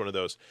definitely watch one of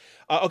those.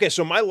 Okay,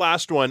 so my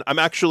last one, I'm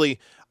actually.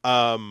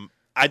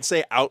 I'd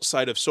say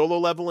outside of Solo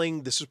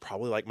Leveling, this is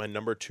probably like my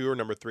number 2 or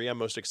number 3 I'm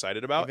most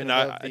excited about. Even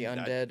above the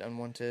Undead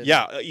Unwanted.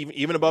 Yeah,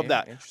 even above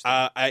that.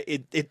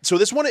 So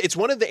this one, it's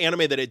one of the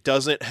anime that it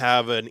doesn't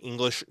have an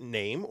English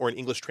name or an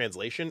English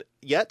translation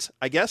yet,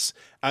 I guess.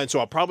 And so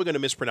I'm probably going to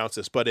mispronounce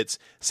this, but it's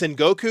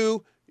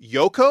Sengoku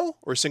Yoko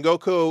or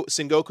Sengoku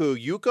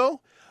Yuko.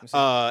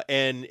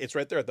 And it's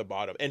right there at the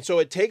bottom. And so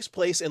it takes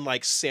place in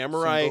like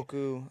samurai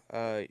Sengoku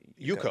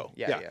Yuko.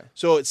 Yeah.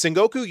 So it's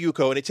Sengoku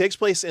Yuko, and it takes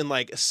place in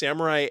like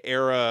samurai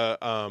era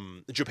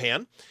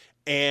Japan.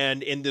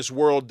 And in this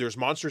world, there's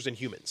monsters and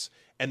humans.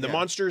 And the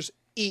monsters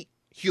eat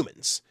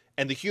humans.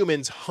 And the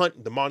humans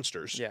hunt the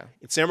monsters. Yeah.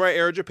 It's samurai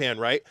era Japan,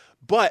 right?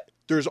 But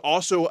there's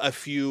also a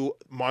few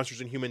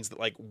monsters and humans that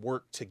like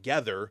work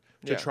together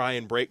to try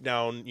and break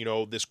down,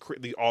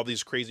 all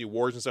these crazy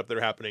wars and stuff that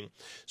are happening.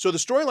 So the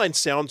storyline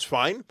sounds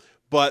fine,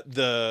 but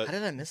how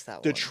did I miss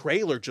that? The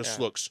trailer just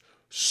looks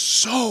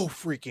so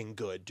freaking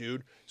good,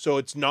 dude. So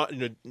it's not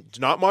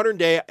modern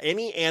day.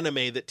 Any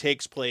anime that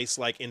takes place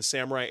like in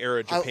samurai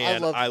era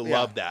Japan, I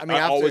love that.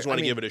 I always want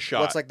to give it a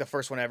shot. What's like the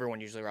first one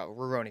everyone usually wrote?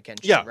 Rurouni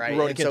Kenshin, right?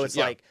 Rurouni Kenshin, so it's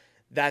like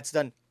that's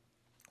done.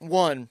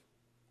 One,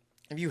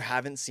 if you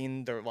haven't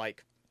seen the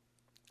like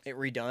it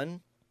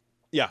redone,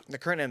 the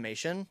current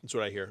animation. That's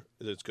what I hear.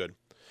 It's good.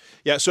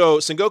 Yeah. So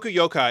Sengoku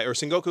Yokai or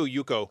Sengoku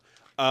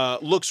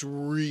Yuko looks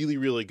really,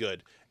 really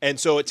good. And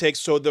so it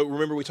takes.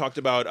 Remember we talked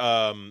about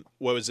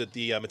what was it?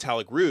 The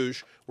Metallic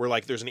Rouge, where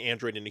like there's an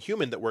android and a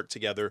human that work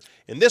together.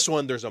 In this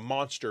one, there's a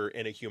monster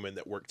and a human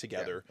that work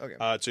together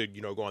to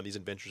go on these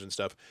adventures and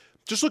stuff.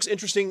 Just looks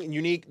interesting and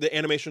unique. The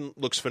animation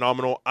looks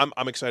phenomenal.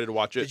 I'm excited to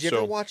watch it. Did you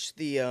ever watch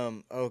the?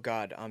 Oh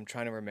God, I'm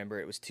trying to remember.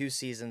 It was 2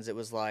 seasons. It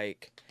was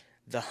like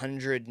the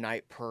 100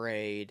 Night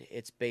Parade.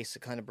 It's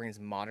basically kind of brings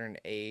modern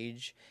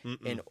age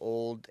and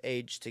old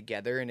age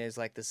together, and is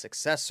like the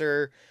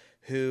successor.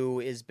 Who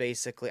is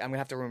basically? I'm gonna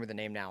have to remember the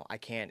name now. I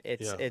can't.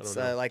 It's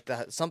like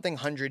the something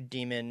 100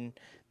 Demon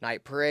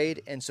Night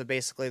Parade, and so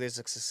basically there's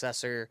a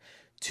successor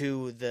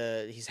to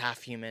he's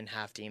half human,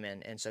 half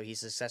demon, and so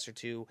he's a successor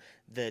to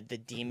the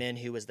demon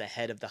who was the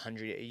head of the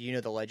 100. You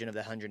know the legend of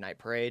the 100 Night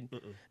Parade?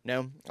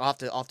 No, I'll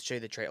have to show you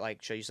the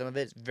show you some of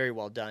it. It's very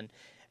well done,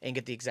 and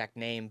get the exact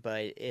name,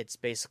 but it's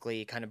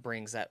basically kind of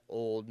brings that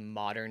old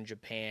modern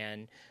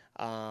Japan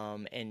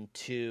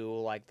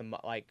into like the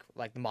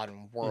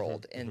modern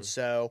world, and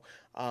so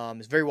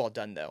it's very well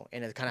done though,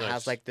 and it kind of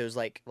has like those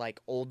like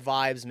old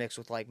vibes mixed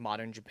with like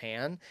modern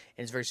Japan, and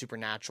it's very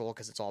supernatural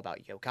because it's all about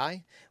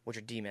yokai, which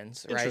are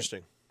demons, right?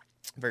 Interesting.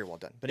 Very well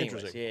done. But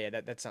anyways, Interesting.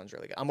 yeah, that sounds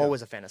really good. I'm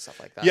always a fan of stuff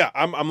like that. Yeah,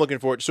 I'm looking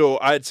forward. So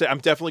I'd say I'm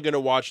definitely going to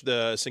watch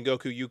the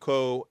Sengoku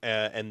Yuko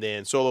and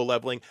then Solo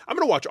Leveling. I'm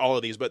going to watch all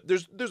of these, but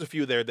there's a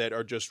few there that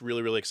are just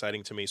really really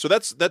exciting to me. So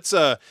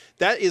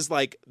that is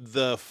like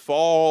the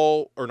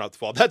fall or not the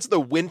fall. That's the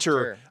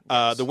winter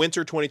the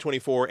winter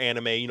 2024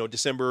 anime. You know,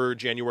 December,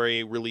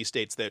 January release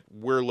dates that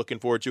we're looking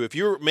forward to. If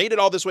you made it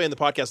all this way in the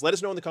podcast, let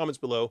us know in the comments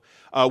below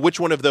which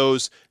one of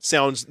those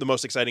sounds the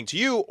most exciting to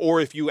you,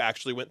 or if you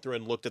actually went through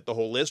and looked at the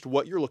whole list,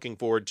 what you're looking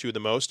forward to the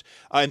most.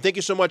 And thank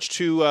you so much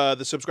to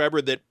the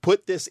subscriber that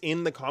put this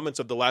in the comments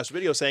of the last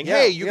video saying,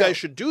 hey, you guys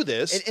should do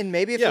this. And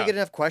maybe if we get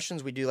enough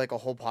questions, we do like a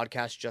whole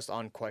podcast just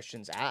on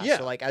questions asked. Yeah.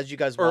 So like as you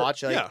guys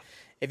watch,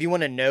 if you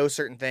want to know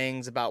certain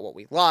things about what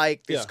we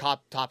like, there's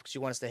topics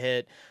you want us to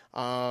hit.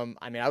 I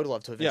mean, I would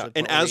love to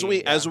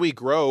eventually. And as we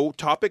grow,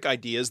 topic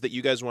ideas that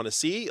you guys want to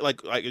see,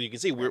 like you can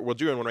see, we're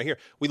doing one right here.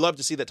 We love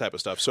to see that type of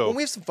stuff. So when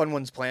we have some fun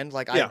ones planned,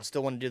 like I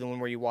still want to do the one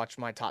where you watch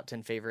my top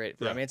 10 favorite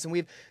romance,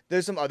 and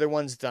there's some other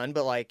ones done,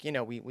 but like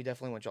we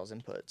definitely want y'all's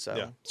input.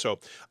 So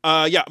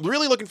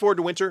really looking forward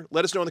to winter.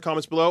 Let us know in the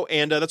comments below,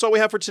 and that's all we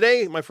have for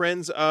today, my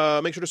friends.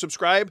 Make sure to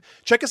subscribe.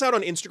 Check us out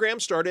on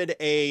Instagram. Started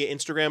a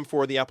Instagram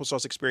for the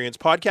Applesauce Experience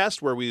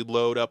podcast where we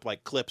load up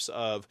like clips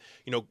of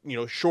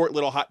short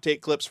little hot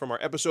take clips from our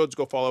episodes.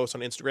 Go follow us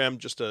on Instagram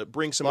just to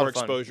bring some more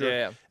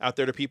exposure out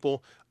there to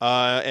people.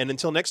 And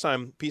until next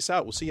time, peace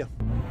out. We'll see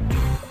you.